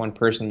you're just one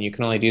person, you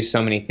can only do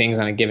so many things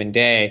on a given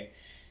day,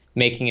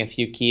 making a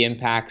few key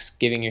impacts,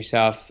 giving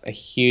yourself a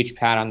huge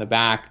pat on the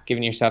back,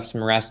 giving yourself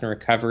some rest and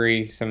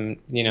recovery, some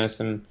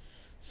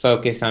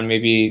focus on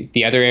maybe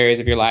the other areas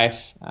of your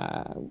life.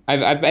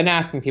 I've been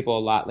asking people a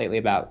lot lately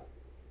about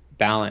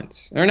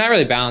balance, or not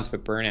really balance,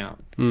 but burnout,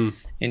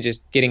 and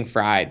just getting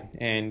fried.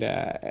 And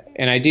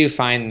I do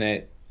find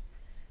that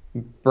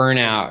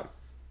burnout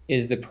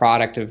is the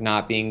product of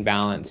not being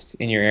balanced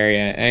in your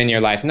area, in your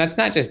life. And that's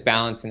not just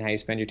balance in how you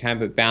spend your time,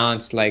 but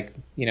balance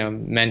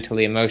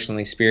mentally,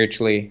 emotionally,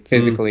 spiritually,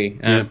 physically,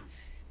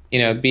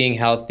 being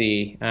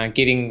healthy,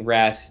 getting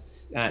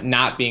rest,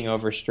 not being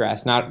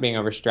overstressed, not being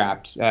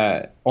overstrapped,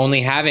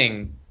 only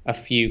having a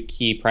few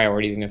key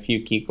priorities and a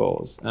few key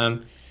goals.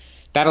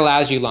 That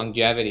allows you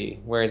longevity.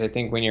 Whereas I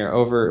think when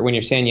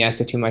you're saying yes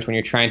to too much, when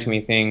you're trying too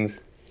many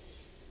things,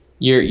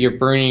 you're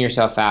burning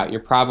yourself out.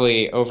 You're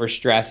probably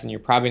overstressed and you're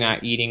probably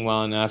not eating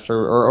well enough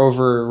or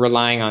over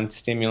relying on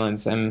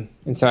stimulants. And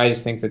so I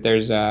just think that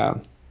there's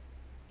a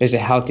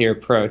healthier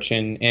approach,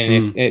 and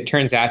it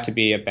turns out to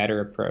be a better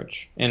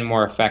approach and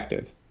more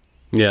effective.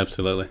 Yeah,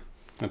 absolutely.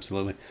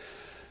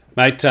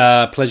 Mate,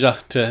 pleasure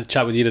to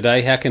chat with you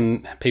today. How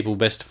can people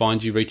best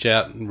find you, reach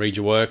out and read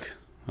your work?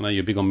 I know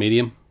you're big on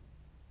Medium.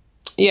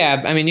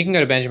 Yeah, I mean, you can go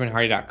to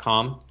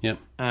benjaminhardy.com. Yep.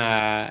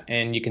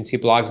 And you can see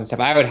blogs and stuff.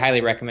 I would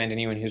highly recommend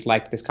anyone who's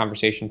liked this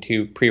conversation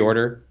to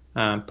pre-order.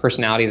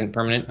 Personality isn't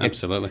permanent.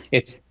 Absolutely.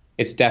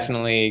 It's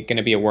definitely going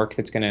to be a work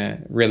that's going to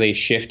really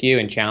shift you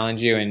and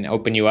challenge you and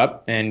open you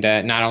up, and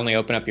not only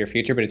open up your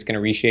future, but it's going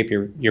to reshape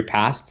your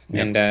past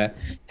and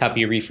help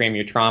you reframe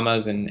your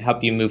traumas and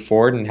help you move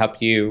forward and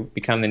help you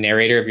become the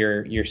narrator of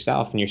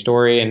yourself and your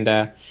story, and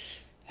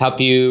help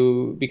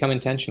you become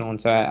intentional. And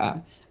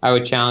so I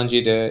would challenge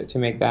you to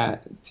make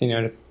that,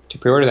 to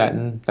pre-order that.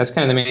 And that's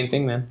kind of the main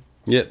thing, man.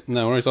 Yeah,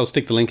 no worries. I'll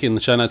stick the link in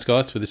the show notes,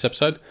 guys, for this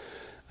episode.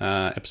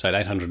 Episode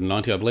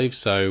 890, I believe.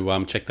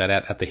 So check that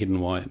out at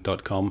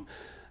thehiddenwhy.com,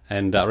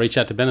 and reach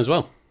out to Ben as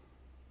well.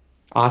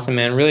 Awesome,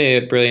 man. Really a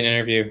brilliant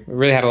interview. We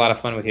really had a lot of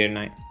fun with you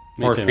tonight.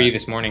 Or for you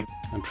this morning.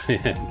 For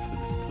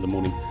the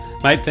morning.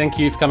 Mate, thank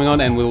you for coming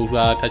on, and we'll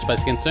touch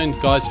base again soon.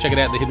 Guys, check it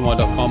out,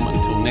 thehiddenwhy.com.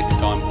 Until next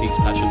time, peace,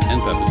 passion,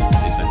 and purpose.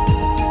 See you soon.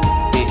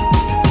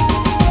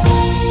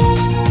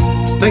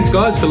 Thanks,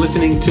 guys, for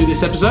listening to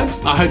this episode.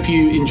 I hope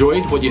you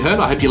enjoyed what you heard.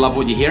 I hope you love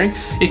what you're hearing.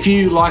 If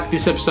you like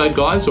this episode,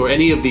 guys, or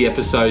any of the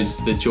episodes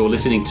that you're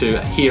listening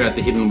to here at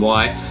The Hidden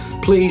Why,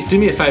 please do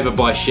me a favor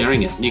by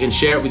sharing it. You can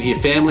share it with your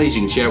families,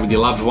 you can share it with your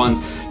loved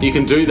ones. You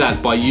can do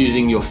that by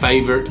using your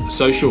favorite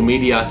social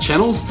media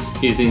channels,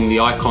 using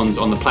the icons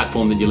on the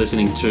platform that you're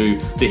listening to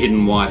The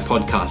Hidden Why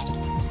podcast.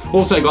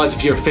 Also, guys,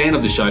 if you're a fan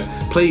of the show,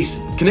 please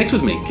connect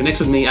with me.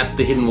 Connect with me at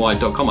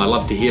thehiddenwhy.com. I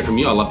love to hear from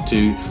you. I love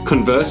to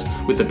converse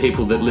with the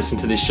people that listen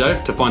to this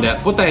show to find out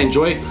what they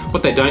enjoy,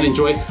 what they don't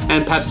enjoy,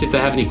 and perhaps if they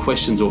have any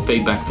questions or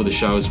feedback for the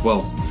show as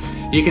well.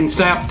 You can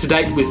stay up to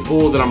date with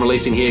all that I'm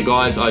releasing here,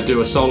 guys. I do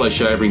a solo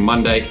show every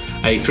Monday,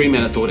 a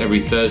 3-minute thought every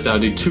Thursday. I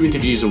do 2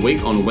 interviews a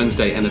week on a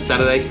Wednesday and a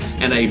Saturday,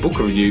 and a book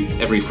review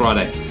every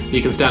Friday.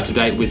 You can stay up to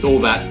date with all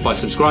that by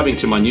subscribing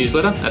to my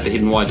newsletter at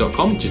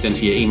thehiddenwhy.com. Just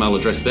enter your email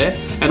address there,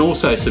 and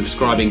also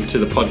subscribing to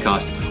the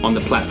podcast on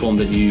the platform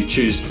that you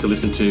choose to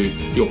listen to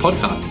your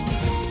podcasts.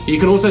 You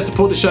can also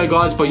support the show,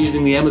 guys, by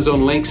using the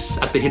Amazon links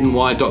at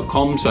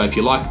thehiddenwhy.com. So if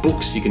you like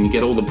books, you can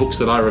get all the books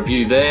that I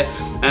review there,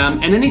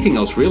 and anything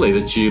else really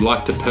that you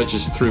like to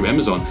purchase through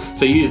Amazon.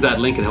 So use that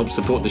link, it helps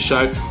support the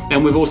show.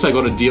 And we've also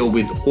got a deal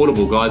with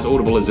Audible, guys.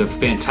 Audible is a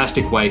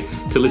fantastic way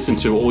to listen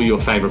to all your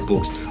favorite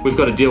books. We've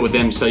got a deal with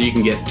them so you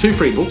can get 2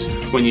 free books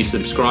when you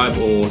subscribe,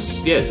 or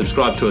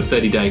subscribe to a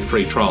 30-day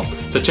free trial.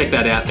 So check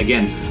that out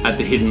again at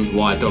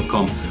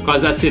thehiddenwhy.com.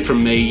 Guys, that's it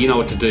from me. You know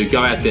what to do.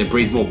 Go out there,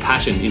 breathe more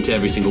passion into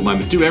every single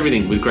moment. Do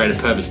everything with greater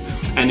purpose,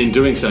 and in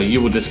doing so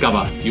you will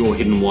discover your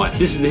hidden why.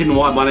 This is The Hidden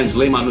Why. My name is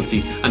Lee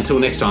Martinuzzi. Until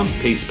next time,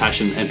 peace,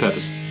 passion and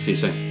purpose. See you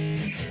soon.